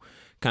video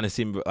kind of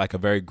seemed like a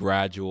very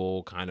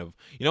gradual kind of,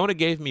 what it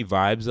gave me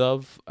vibes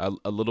of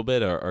a little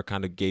bit or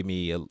kind of gave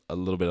me a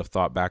little bit of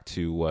thought back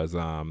to was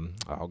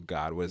oh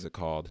God, what is it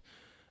called?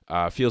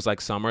 Feels Like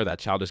Summer, that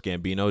Childish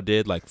Gambino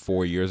did like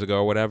 4 years ago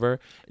or whatever.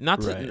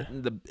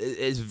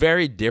 It's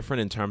very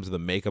different in terms of the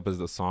makeup of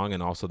the song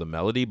and also the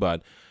melody,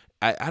 but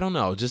I don't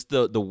know, just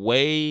the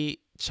way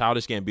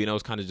Childish Gambino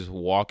is kind of just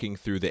walking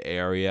through the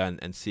area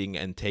and seeing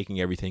and taking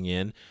everything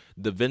in.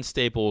 The Vince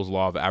Staples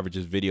Law of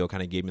Averages video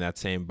kind of gave me that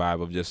same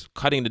vibe of just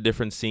cutting the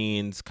different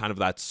scenes, kind of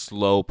that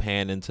slow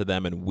pan into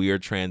them and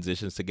weird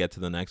transitions to get to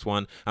the next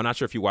one. I'm not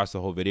sure if you watched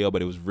the whole video,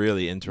 but it was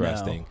really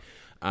interesting.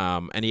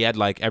 No. And he had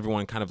like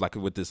everyone kind of like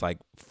with this like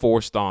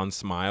forced on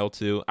smile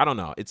too. I don't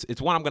know.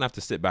 It's one I'm gonna have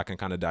to sit back and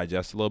kind of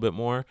digest a little bit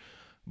more.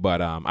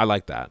 But I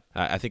like that.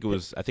 I think it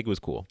was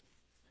cool.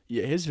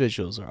 Yeah, his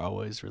visuals are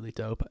always really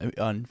dope. I mean,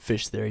 on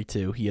Fish Theory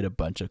too, he had a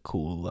bunch of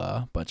cool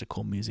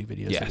music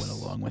videos that went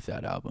along with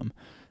that album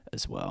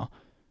as well.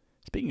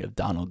 Speaking of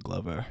Donald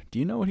Glover, do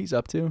you know what he's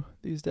up to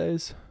these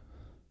days?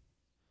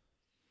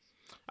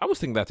 I was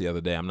thinking that the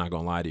other day. I'm not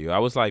gonna lie to you. I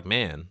was like,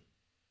 man,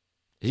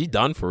 is he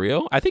done for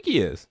real? I think he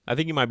is. I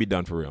think he might be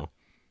done for real.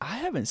 I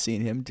haven't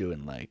seen him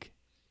doing like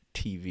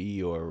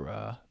TV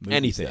or movies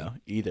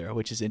Anything either,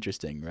 which is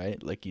interesting,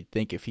 right? Like you'd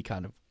think if he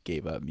kind of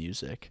gave up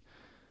music,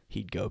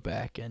 he'd go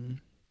back and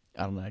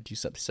I don't know, do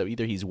something. So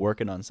either he's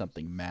working on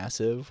something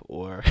massive,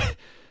 or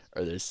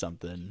or there's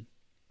something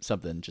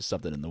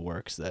in the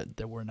works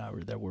that we're not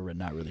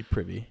really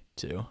privy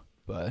to.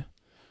 But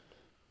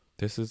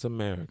this is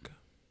America.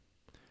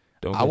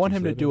 I want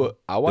him to do it.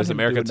 I want him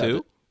America to do another,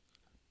 too.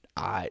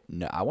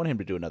 I want him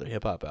to do another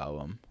hip hop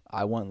album.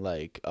 I want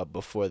like a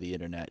Before the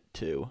Internet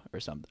 2 or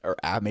something, or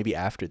maybe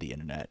After the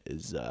Internet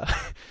is what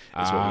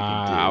we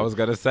can do. I was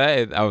gonna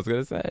say.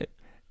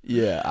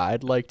 Yeah,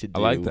 I'd like to do.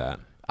 I like that.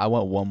 I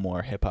want one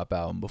more hip hop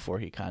album before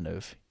he kind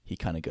of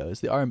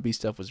goes. The R&B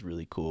stuff was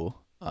really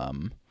cool.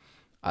 I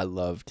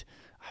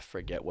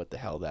forget what the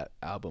hell that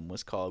album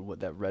was called. What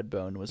that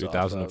Redbone was.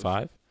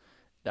 2005.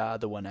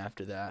 The one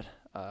after that.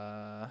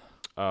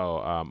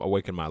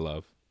 Awaken My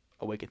Love.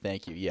 Awaken.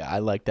 Thank you. Yeah, I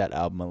like that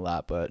album a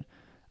lot, but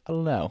I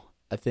don't know.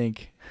 I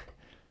think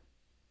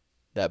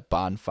that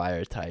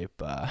Bonfire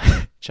type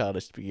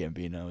Childish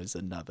Gambino is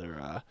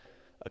another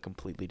a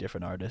completely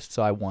different artist.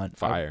 So I want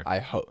fire. I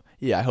hope.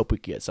 Yeah, I hope we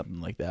get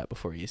something like that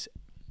before he's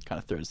kind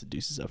of throws the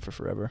deuces up for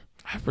forever.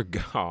 I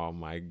forgot. Oh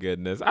my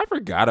goodness, I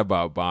forgot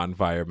about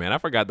Bonfire, man. I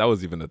forgot that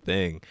was even a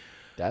thing.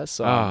 That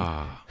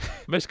song.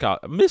 Miss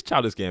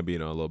Childish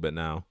Gambino a little bit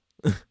now.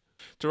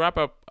 To wrap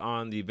up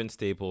on the Vince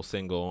Staples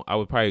single, I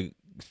would probably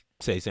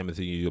say something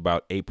to you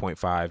about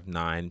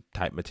 8.59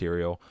 type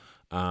material.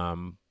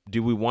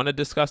 Do we want to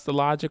discuss the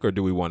Logic or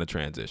do we want to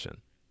transition?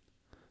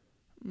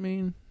 I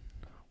mean,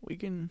 we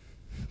can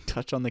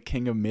touch on the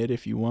King of Mid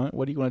if you want.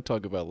 What do you want to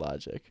talk about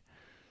Logic?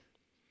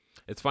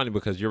 It's funny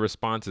because your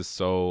response is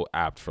so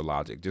apt for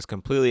Logic. Just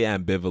completely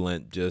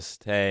ambivalent.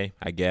 Just, hey,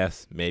 I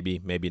guess, maybe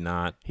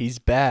not. He's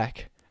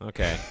back.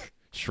 Okay.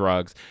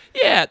 Shrugs.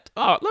 Yeah.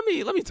 Oh, let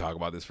me talk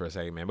about this for a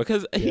second, man,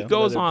 because he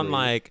goes on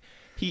like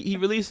he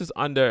releases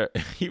under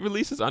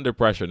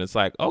pressure, and it's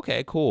like,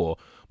 okay, cool,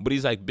 but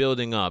he's like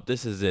building up.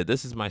 This is it.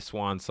 This is my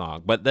swan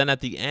song. But then at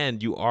the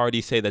end, you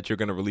already say that you're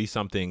gonna release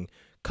something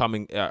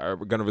fairly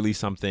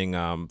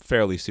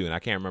soon. I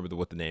can't remember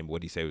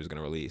what he said he was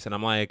gonna release, and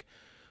I'm like,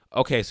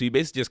 okay, so you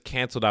basically just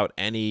canceled out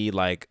any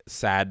like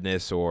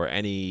sadness or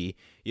any,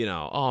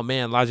 oh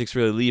man, Logic's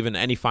really leaving,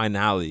 any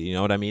finality. You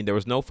know what I mean? There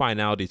was no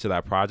finality to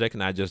that project,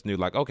 and I just knew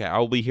like, okay,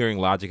 I'll be hearing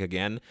Logic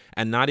again,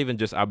 and not even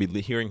just I'll be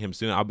hearing him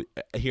soon. I'll be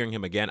hearing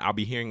him again. I'll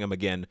be hearing him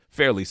again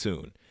fairly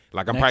soon.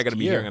 Like I'm probably gonna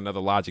be hearing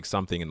another Logic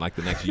something in like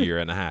the next year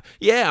and a half.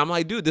 Yeah, I'm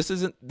like, dude, this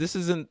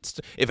isn't.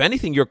 If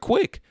anything, you're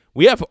quick.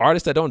 We have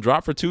artists that don't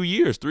drop for 2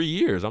 years, 3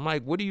 years. I'm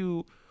like, what are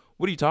you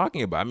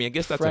talking about? I mean, I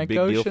guess that's Frank a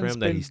big deal for him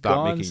that he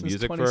stopped making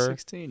music for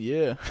 2016.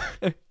 Yeah.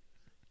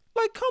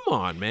 Like, come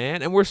on,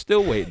 man, and we're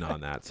still waiting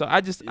on that. So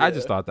I just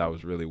thought that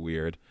was really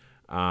weird,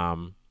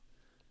 and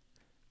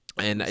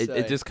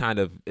it just kind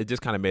of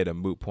made a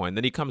moot point.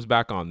 Then he comes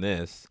back on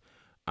this,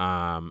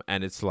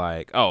 and it's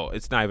like, oh,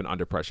 it's not even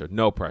Under Pressure,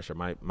 No Pressure.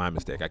 My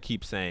mistake. I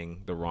keep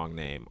saying the wrong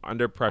name.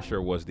 Under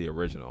Pressure was the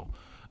original,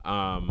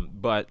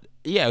 but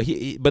yeah,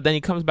 but then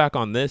he comes back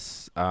on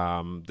this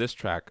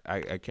track.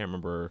 I can't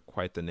remember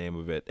quite the name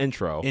of it.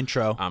 Intro.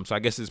 So I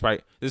guess this is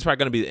probably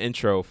going to be the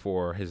intro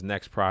for his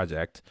next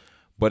project.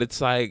 But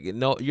it's like,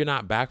 no, you're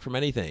not back from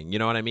anything. You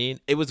know what I mean?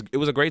 It was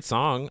a great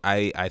song.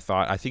 I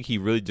think he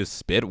really just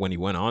spit when he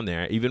went on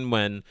there. Even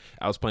when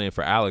I was playing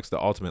for Alex, the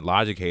ultimate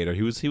Logic hater,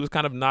 he was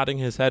kind of nodding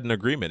his head in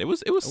agreement. It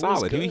was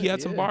solid. He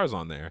had some bars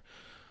on there.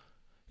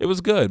 It was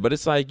good, but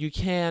it's like you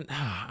can't.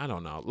 I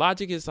don't know.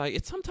 Logic is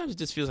like sometimes it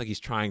just feels like he's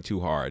trying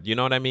too hard. You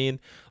know what I mean?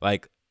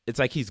 Like it's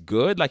like he's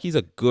good. Like he's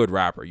a good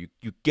rapper. You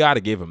got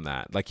to give him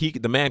that. Like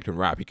the man can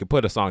rap. He can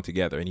put a song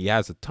together, and he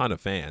has a ton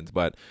of fans.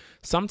 But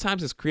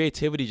sometimes his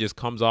creativity just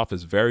comes off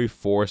as very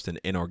forced and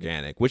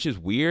inorganic, which is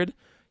weird.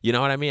 You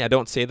know what I mean? I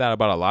don't say that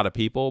about a lot of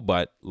people,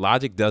 but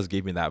Logic does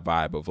give me that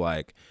vibe of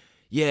like,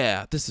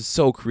 yeah, this is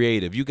so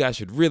creative. You guys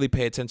should really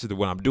pay attention to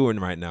what I'm doing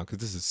right now because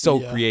this is so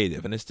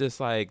creative. And it's just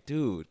like,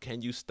 dude,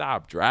 can you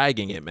stop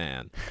dragging it,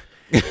 man?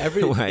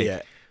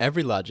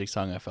 Every Logic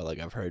song I felt like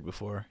I've heard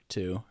before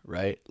too,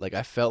 right? Like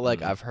I felt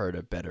like I've heard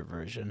a better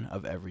version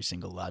of every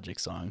single Logic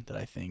song that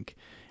I think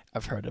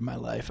I've heard in my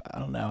life. I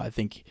don't know. I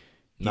think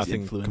he's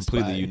nothing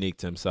completely unique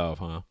to himself,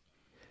 huh?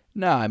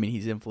 No, I mean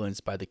he's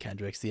influenced by the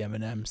Kendricks, the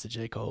Eminems, the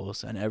J.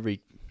 Cole's, and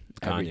every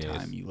time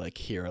you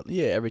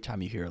every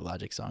time you hear a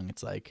Logic song,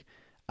 it's like,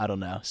 I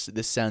don't know.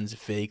 This sounds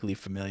vaguely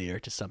familiar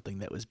to something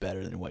that was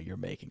better than what you're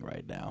making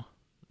right now.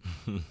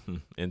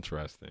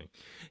 Interesting.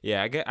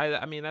 Yeah,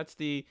 I mean that's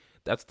the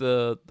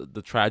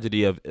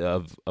tragedy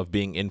of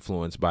being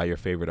influenced by your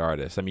favorite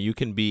artist. I mean, you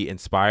can be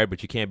inspired,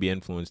 but you can't be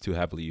influenced too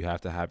heavily. You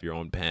have to have your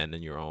own pen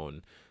and your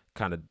own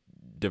kind of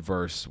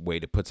diverse way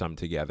to put something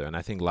together, and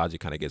I think Logic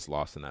kind of gets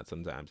lost in that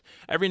sometimes.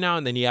 Every now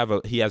and then he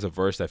has a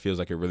verse that feels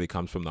like it really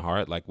comes from the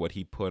heart, like what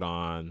he put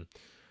on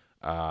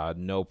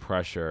No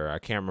Pressure. I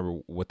can't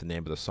remember what the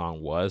name of the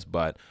song was,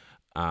 but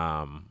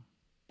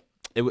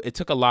it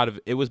took a lot of,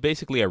 it was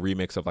basically a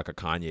remix of like a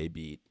Kanye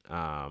beat,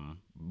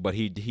 but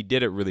he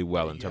did it really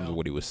well in terms of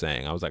what he was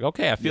saying. I was like,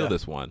 okay, I feel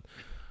this one,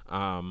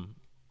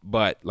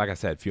 but like I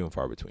said, few and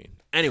far between.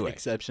 Anyway,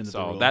 exception to the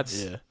so rule.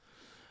 that's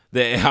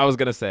I was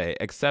gonna say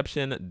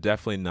exception,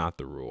 definitely not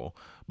the rule.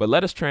 But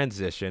let us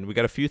transition. We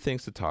got a few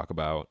things to talk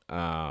about,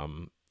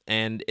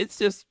 and it's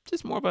just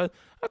more of a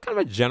kind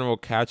of a general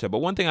catch up. But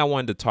one thing I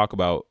wanted to talk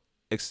about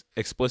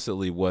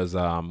explicitly was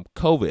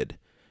COVID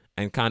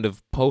and kind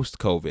of post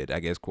COVID, I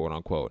guess, quote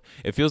unquote.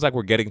 It feels like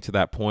we're getting to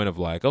that point of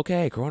like,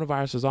 okay,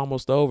 coronavirus is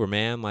almost over,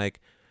 man. Like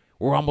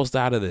we're almost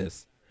out of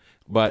this.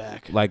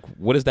 But like,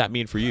 what does that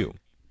mean for you?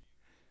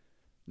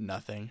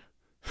 Nothing.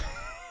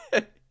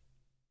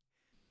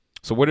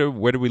 So where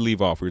did we leave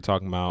off? We were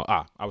talking about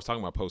I was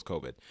talking about post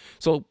COVID.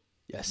 So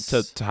yes,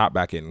 to hop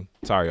back in.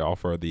 Sorry y'all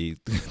for the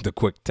the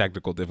quick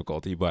technical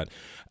difficulty, but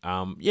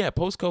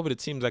post COVID,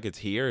 it seems like it's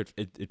here.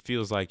 It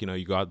feels like, you know,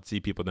 you go out and see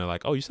people and they're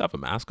like, oh, you still have a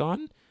mask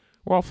on?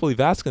 We're all fully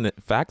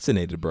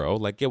vaccinated, bro.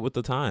 Like, get with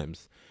the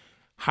times.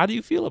 How do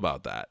you feel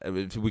about that?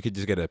 If we could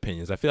just get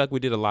opinions. I feel like we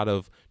did a lot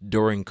of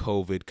during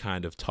COVID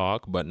kind of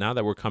talk, but now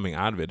that we're coming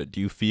out of it, do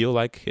you feel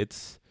like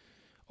it's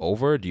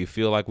over? Do you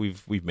feel like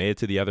we've made it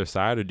to the other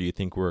side, or do you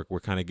think we're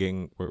kind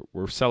of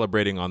we're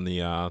celebrating on the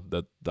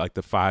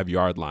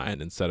 5-yard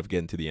line instead of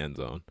getting to the end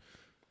zone?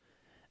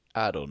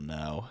 I don't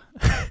know.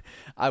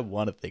 I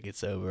want to think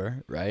it's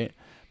over, right?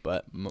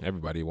 But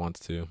everybody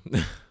wants to.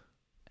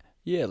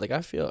 Yeah, like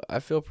I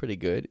feel pretty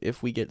good.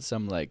 If we get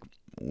some like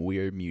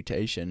weird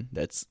mutation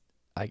that's,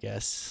 I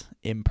guess,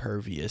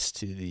 impervious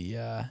to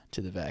the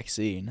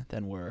vaccine,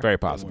 then we're very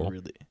possible.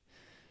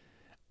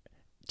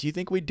 Do you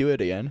think we'd do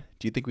it again?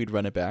 Do you think we'd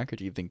run it back, or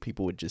do you think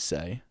people would just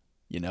say,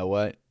 you know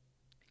what?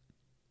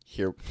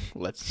 Here,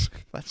 let's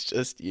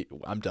just.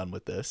 I'm done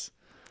with this.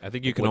 I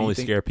think you can only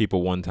scare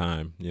people one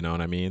time. You know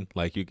what I mean?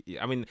 Like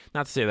I mean,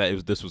 not to say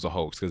that this was a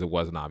hoax, because it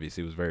wasn't.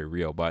 Obviously, it was very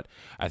real. But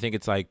I think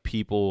it's like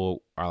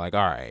people are like,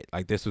 all right,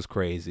 like this was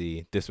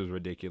crazy, this was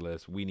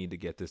ridiculous. We need to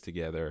get this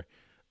together,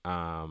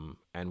 and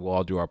we'll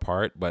all do our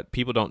part. But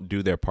people don't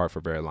do their part for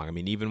very long. I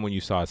mean, even when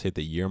you saw us hit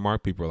the year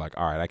mark, people were like,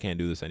 all right, I can't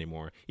do this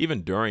anymore.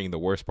 Even during the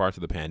worst parts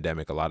of the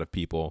pandemic, a lot of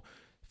people,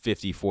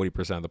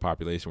 50-40% of the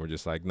population were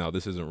just like, no,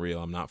 this isn't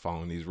real. I'm not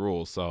following these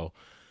rules. So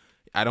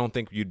I don't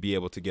think you'd be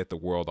able to get the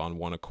world on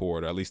one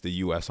accord, or at least the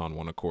U.S. on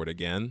one accord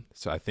again.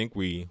 So I think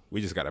we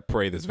just got to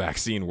pray this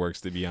vaccine works,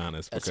 to be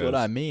honest. That's what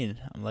I mean.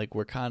 I'm like,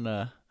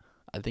 I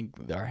think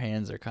our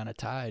hands are kind of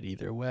tied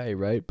either way,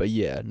 right? But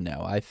yeah,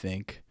 no, I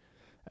think,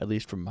 at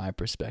least from my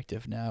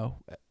perspective now,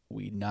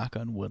 we, knock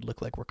on wood,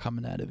 look like we're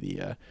coming out of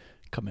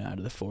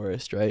the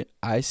forest, right?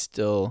 I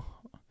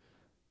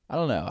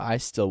don't know. I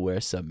still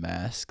wear some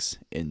masks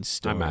in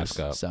stores. I mask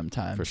up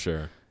sometimes. For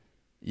sure.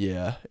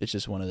 Yeah, it's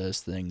just one of those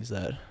things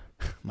that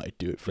might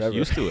do it forever.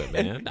 Just used to it,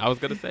 man. I was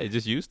going to say,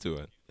 just used to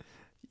it.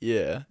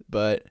 Yeah,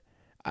 but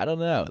I don't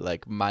know.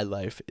 Like, my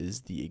life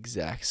is the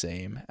exact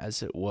same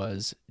as it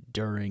was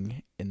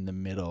during, in the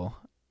middle,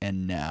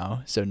 and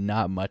now. So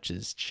not much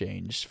has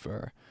changed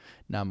for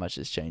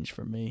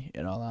me,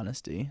 in all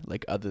honesty.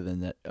 Like, other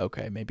than that,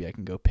 okay, maybe I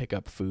can go pick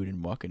up food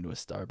and walk into a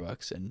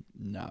Starbucks and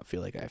not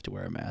feel like I have to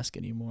wear a mask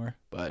anymore.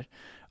 But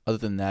other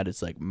than that,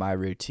 it's like my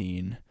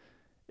routine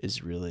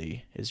is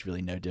really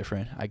no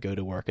different. I go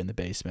to work in the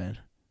basement.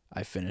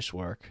 I finish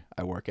work.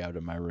 I work out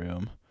in my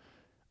room.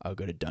 I'll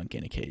go to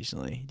Dunkin'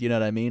 occasionally. Do you know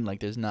what I mean?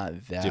 Like, there's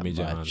not that Jimmy much.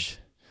 John's.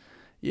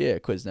 Yeah,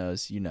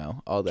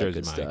 Quiznos, all that Jersey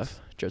good Mike's. stuff.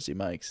 Jersey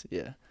Mike's,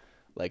 yeah.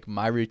 Like,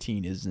 my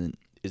routine isn't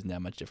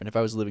that much different. If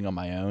I was living on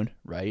my own,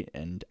 right,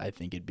 and I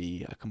think it'd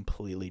be a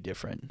completely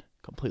different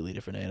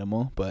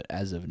animal. But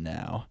as of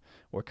now,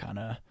 we're kind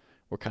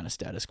of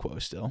status quo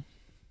still.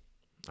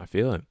 I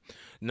feel it.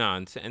 No,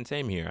 and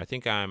same here. I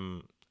think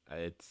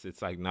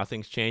it's like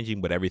nothing's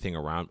changing, but everything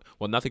around,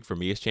 well, nothing for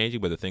me is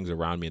changing, but the things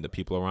around me and the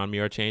people around me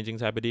are changing,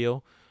 type of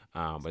deal.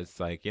 But it's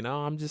like,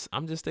 I'm just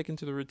sticking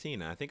to the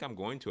routine. And I think I'm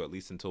going to at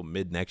least until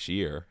mid next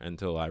year,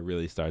 until I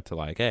really start to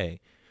like,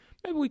 hey,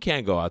 maybe we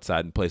can go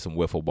outside and play some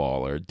wiffle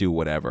ball or do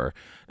whatever.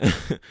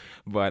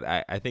 But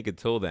I think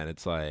until then,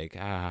 it's like,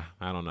 I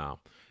don't know.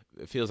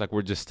 It feels like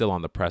we're just still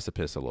on the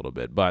precipice a little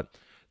bit. But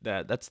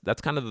that's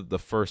kind of the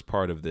first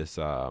part of this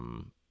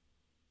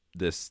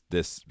this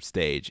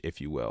stage,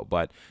 if you will.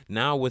 But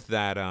now with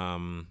that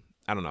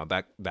I don't know,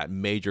 that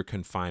major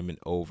confinement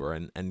over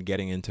and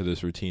getting into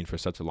this routine for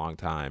such a long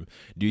time,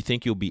 do you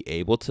think you'll be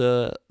able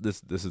to,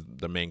 this is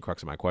the main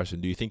crux of my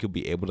question, do you think you'll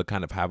be able to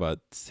kind of have a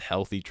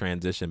healthy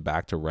transition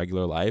back to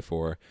regular life?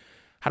 Or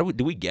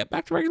do we get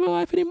back to regular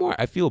life anymore?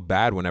 I feel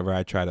bad whenever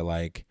I try to,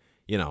 like,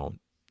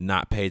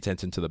 not pay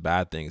attention to the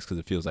bad things, because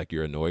it feels like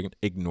you're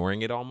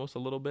ignoring it almost a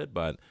little bit.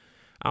 But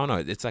I don't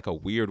know, it's like a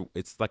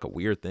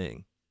weird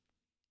thing.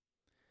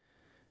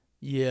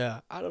 Yeah,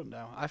 I don't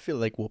know. I feel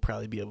like we'll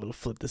probably be able to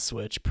flip the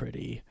switch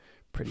pretty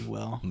pretty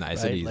well.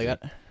 Nice right? and easy.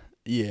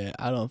 Yeah,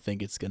 I don't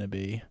think it's gonna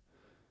be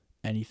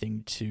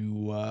anything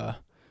too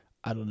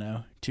I don't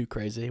know, too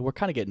crazy. We're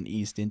kind of getting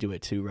eased into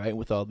it too, right?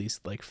 With all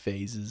these like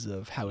phases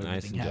of how Nice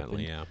everything and happened.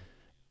 gently, yeah.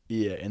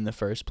 Yeah, in the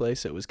first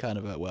place, it was kind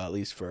of at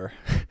least for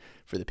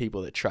for the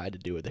people that tried to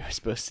do what they were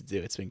supposed to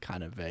do, it's been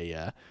kind of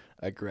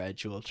a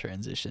gradual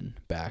transition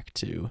back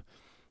to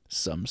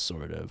some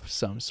sort of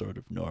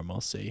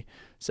normalcy.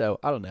 So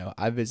I don't know.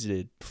 I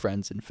visited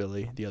friends in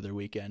Philly the other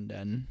weekend,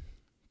 and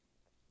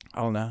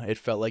I don't know. It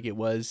felt like it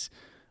was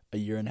a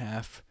year and a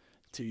half,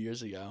 2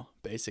 years ago,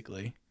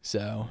 basically.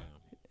 So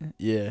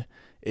yeah,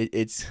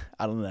 it's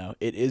I don't know.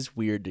 It is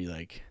weird to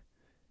like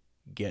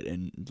get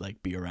in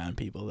like be around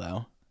people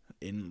though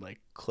in like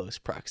close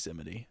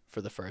proximity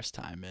for the first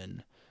time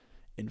in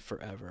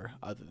forever,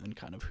 other than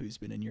kind of who's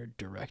been in your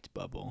direct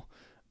bubble.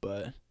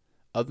 But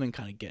other than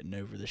kind of getting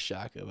over the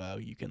shock of how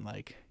you can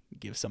like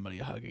give somebody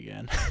a hug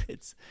again,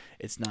 it's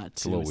a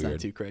little not weird.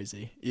 too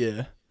crazy.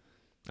 Yeah.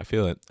 I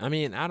feel it. I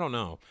mean, I don't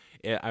know.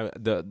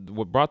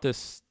 What brought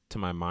this to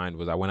my mind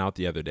was I went out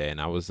the other day and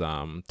I was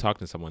talking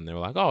to someone. They were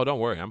like, "Oh, don't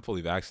worry, I'm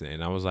fully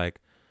vaccinated." And I was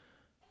like,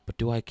 "But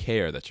do I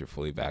care that you're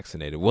fully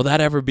vaccinated? Will that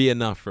ever be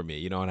enough for me?"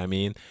 You know what I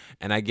mean?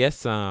 And I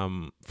guess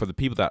for the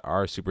people that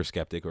are super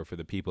skeptic, or for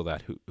the people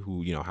that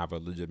who have a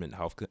legitimate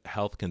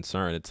health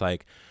concern, it's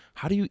like,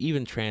 how do you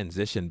even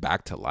transition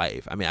back to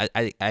life? I mean,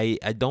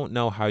 I don't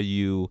know how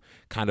you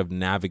kind of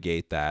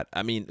navigate that.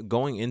 I mean,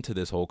 going into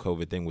this whole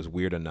COVID thing was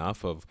weird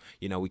enough of,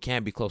 we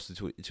can't be close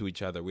to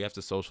each other. We have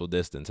to social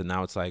distance. And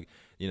now it's like,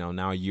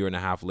 now a year and a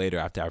half later,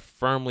 after I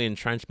firmly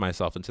entrenched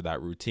myself into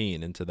that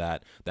routine, into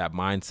that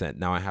mindset,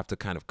 now I have to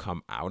kind of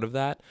come out of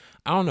that.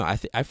 I don't know.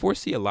 I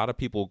foresee a lot of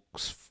people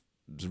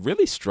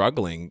really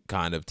struggling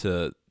kind of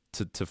to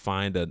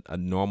find a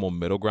normal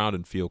middle ground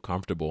and feel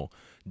comfortable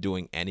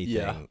doing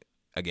anything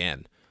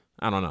again.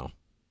 I don't know.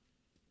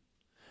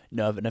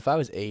 No, and if I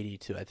was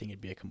 82, I think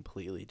it'd be a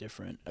completely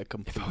different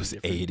If I was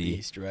different 80,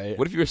 beast, right?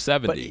 what if you were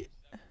 70?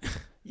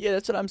 Yeah,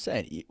 that's what I'm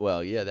saying.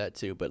 Well, yeah, that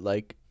too. But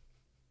like,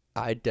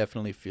 I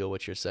definitely feel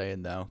what you're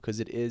saying though, because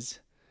it is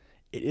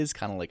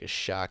kind of like a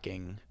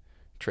shocking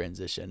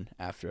transition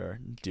after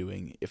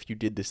doing, if you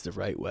did this the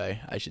right way,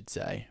 I should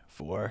say,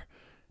 for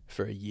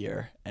a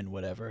year and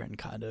whatever, and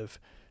kind of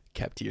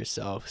kept to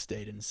yourself,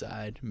 stayed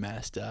inside,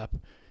 masked up,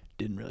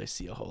 didn't really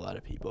see a whole lot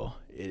of people.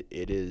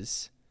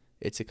 It's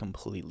a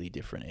completely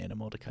different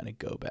animal to kind of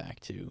go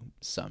back to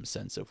some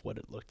sense of what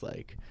it looked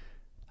like,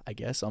 I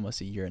guess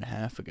almost a year and a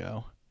half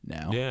ago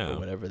now, or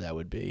whatever that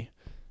would be.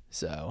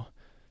 So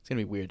it's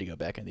gonna be weird to go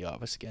back in the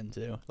office again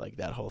too, like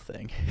that whole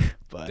thing.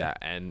 But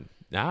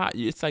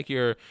it's like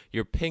you're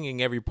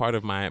pinging every part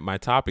of my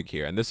topic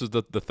here, and this was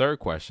the third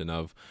question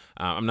of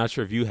I'm not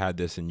sure if you had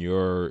this in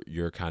your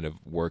kind of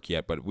work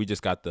yet, but we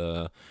just got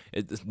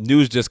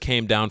news just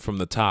came down from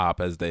the top,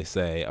 as they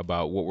say,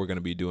 about what we're going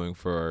to be doing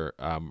for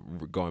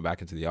going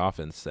back into the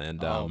office,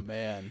 and oh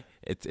man,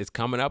 it's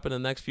coming up in the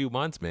next few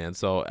months, man.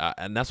 So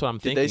and that's what I'm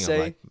thinking. Did they say?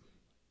 Like,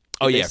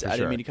 oh yeah, for sure. I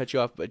didn't mean to cut you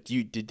off, but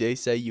did they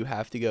say you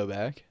have to go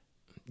back?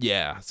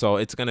 Yeah, so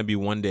it's gonna be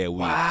 1 day a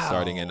week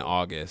starting in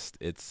August.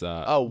 It's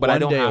but I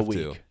don't have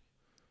to.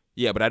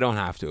 Yeah, but I don't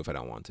have to if I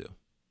don't want to.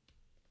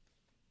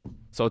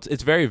 So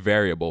it's very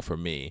variable for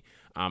me.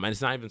 And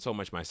it's not even so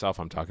much myself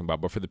I'm talking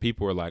about, but for the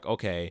people who are like,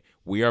 okay,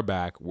 we are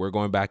back, we're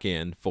going back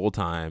in full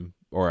time,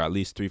 or at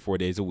least 3-4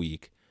 days a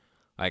week.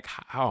 Like,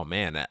 oh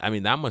man, I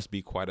mean, that must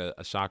be quite a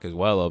shock as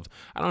well. Of,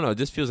 I don't know, it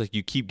just feels like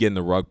you keep getting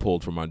the rug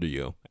pulled from under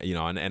you,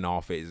 in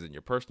all phases, in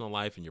your personal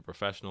life, in your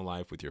professional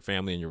life, with your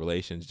family and your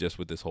relations, just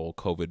with this whole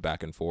COVID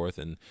back and forth,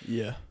 and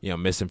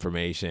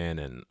misinformation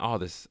and all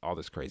this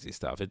crazy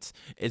stuff. It's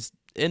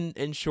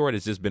in short,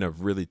 it's just been a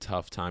really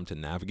tough time to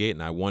navigate,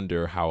 and I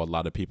wonder how a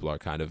lot of people are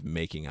kind of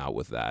making out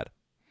with that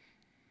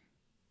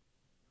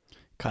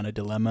kind of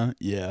dilemma.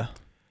 Yeah,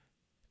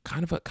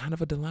 kind of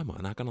a dilemma.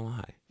 I'm not gonna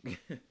lie.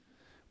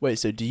 Wait,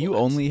 so do you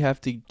only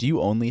have to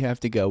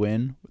go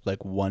in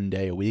like 1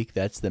 day a week?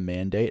 That's the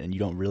mandate, and you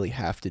don't really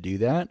have to do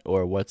that,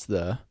 or what's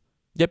the?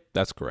 Yep,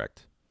 that's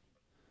correct.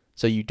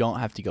 So you don't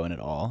have to go in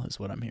at all, is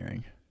what I'm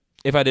hearing.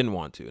 If I didn't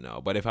want to,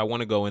 no. But if I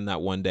want to go in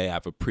that 1 day, I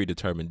have a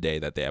predetermined day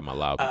that I'm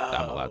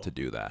allowed to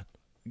do that.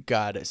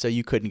 Got it. So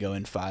you couldn't go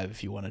in 5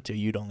 if you wanted to.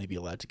 You'd only be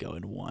allowed to go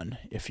in 1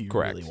 if you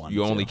Correct. really wanted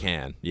to. You only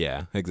can.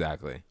 Yeah,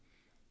 exactly.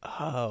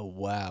 Oh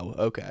wow.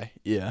 Okay.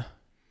 Yeah.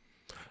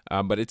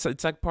 But it's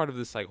like part of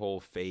this like whole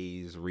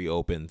phase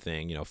reopen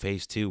thing.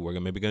 Phase 2, we're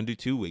maybe gonna do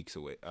 2 weeks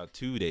a week,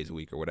 2 days a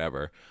week or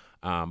whatever.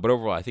 But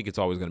overall, I think it's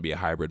always gonna be a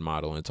hybrid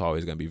model, and it's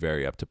always gonna be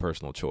very up to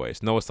personal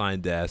choice. No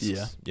assigned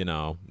desks.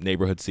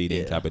 Neighborhood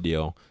seating type of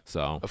deal.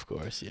 So of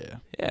course, yeah.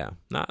 Yeah,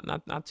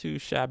 not too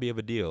shabby of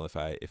a deal if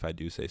I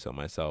do say so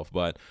myself.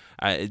 But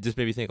it just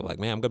made me think like,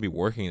 man, I'm gonna be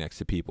working next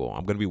to people.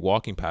 I'm gonna be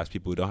walking past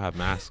people who don't have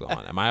masks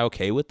on. Am I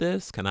okay with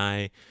this? Can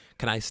I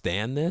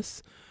stand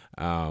this?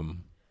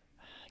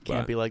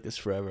 Can't be like this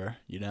forever,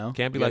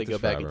 Can't be like this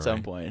forever. Go back at some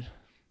right? point.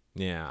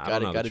 Yeah, I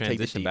don't know. The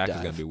transition back is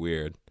gonna be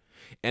weird.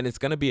 and it's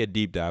going to be a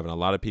deep dive, and a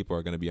lot of people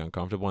are going to be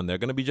uncomfortable, and they're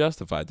going to be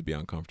justified to be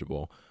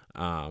uncomfortable.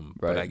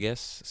 But I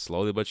guess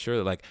slowly but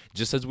surely, like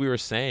just as we were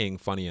saying,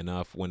 funny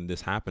enough, when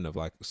this happened, of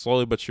like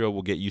slowly but surely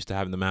we'll get used to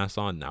having the masks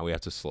on. Now we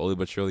have to slowly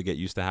but surely get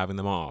used to having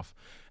them off.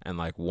 And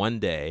like one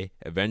day,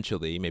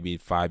 eventually, maybe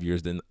 5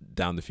 years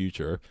down the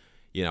future,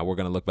 we're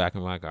going to look back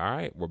and be like, all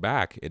right, we're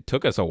back. It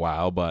took us a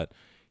while, but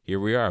here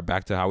we are,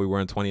 back to how we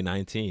were in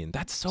 2019.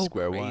 That's so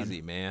Square crazy,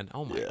 one. man.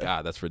 Oh my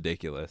God, that's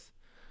ridiculous.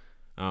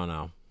 I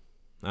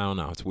don't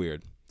know. It's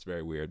weird. It's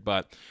very weird.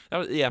 But that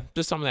was,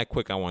 just something that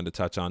quick I wanted to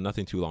touch on.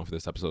 Nothing too long for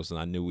this episode, since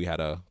I knew we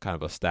had a kind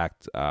of a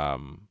stacked,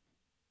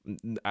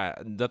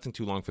 nothing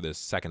too long for this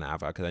second half,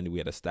 because I knew we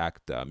had a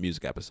stacked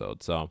music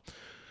episode. So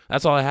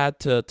that's all I had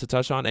to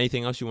touch on.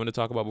 Anything else you want to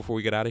talk about before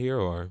we get out of here,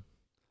 or?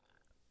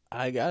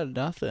 I got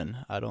nothing,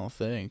 I don't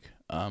think.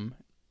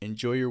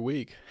 Enjoy your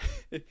week.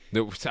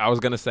 I was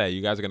going to say,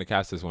 you guys are going to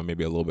cast this one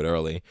maybe a little bit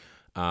early.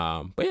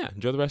 But yeah,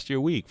 enjoy the rest of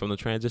your week from the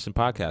Transition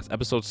Podcast,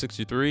 episode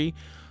 63.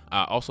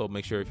 Also,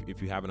 make sure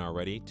if you haven't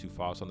already to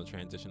follow us on the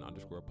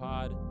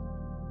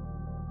Transition_pod.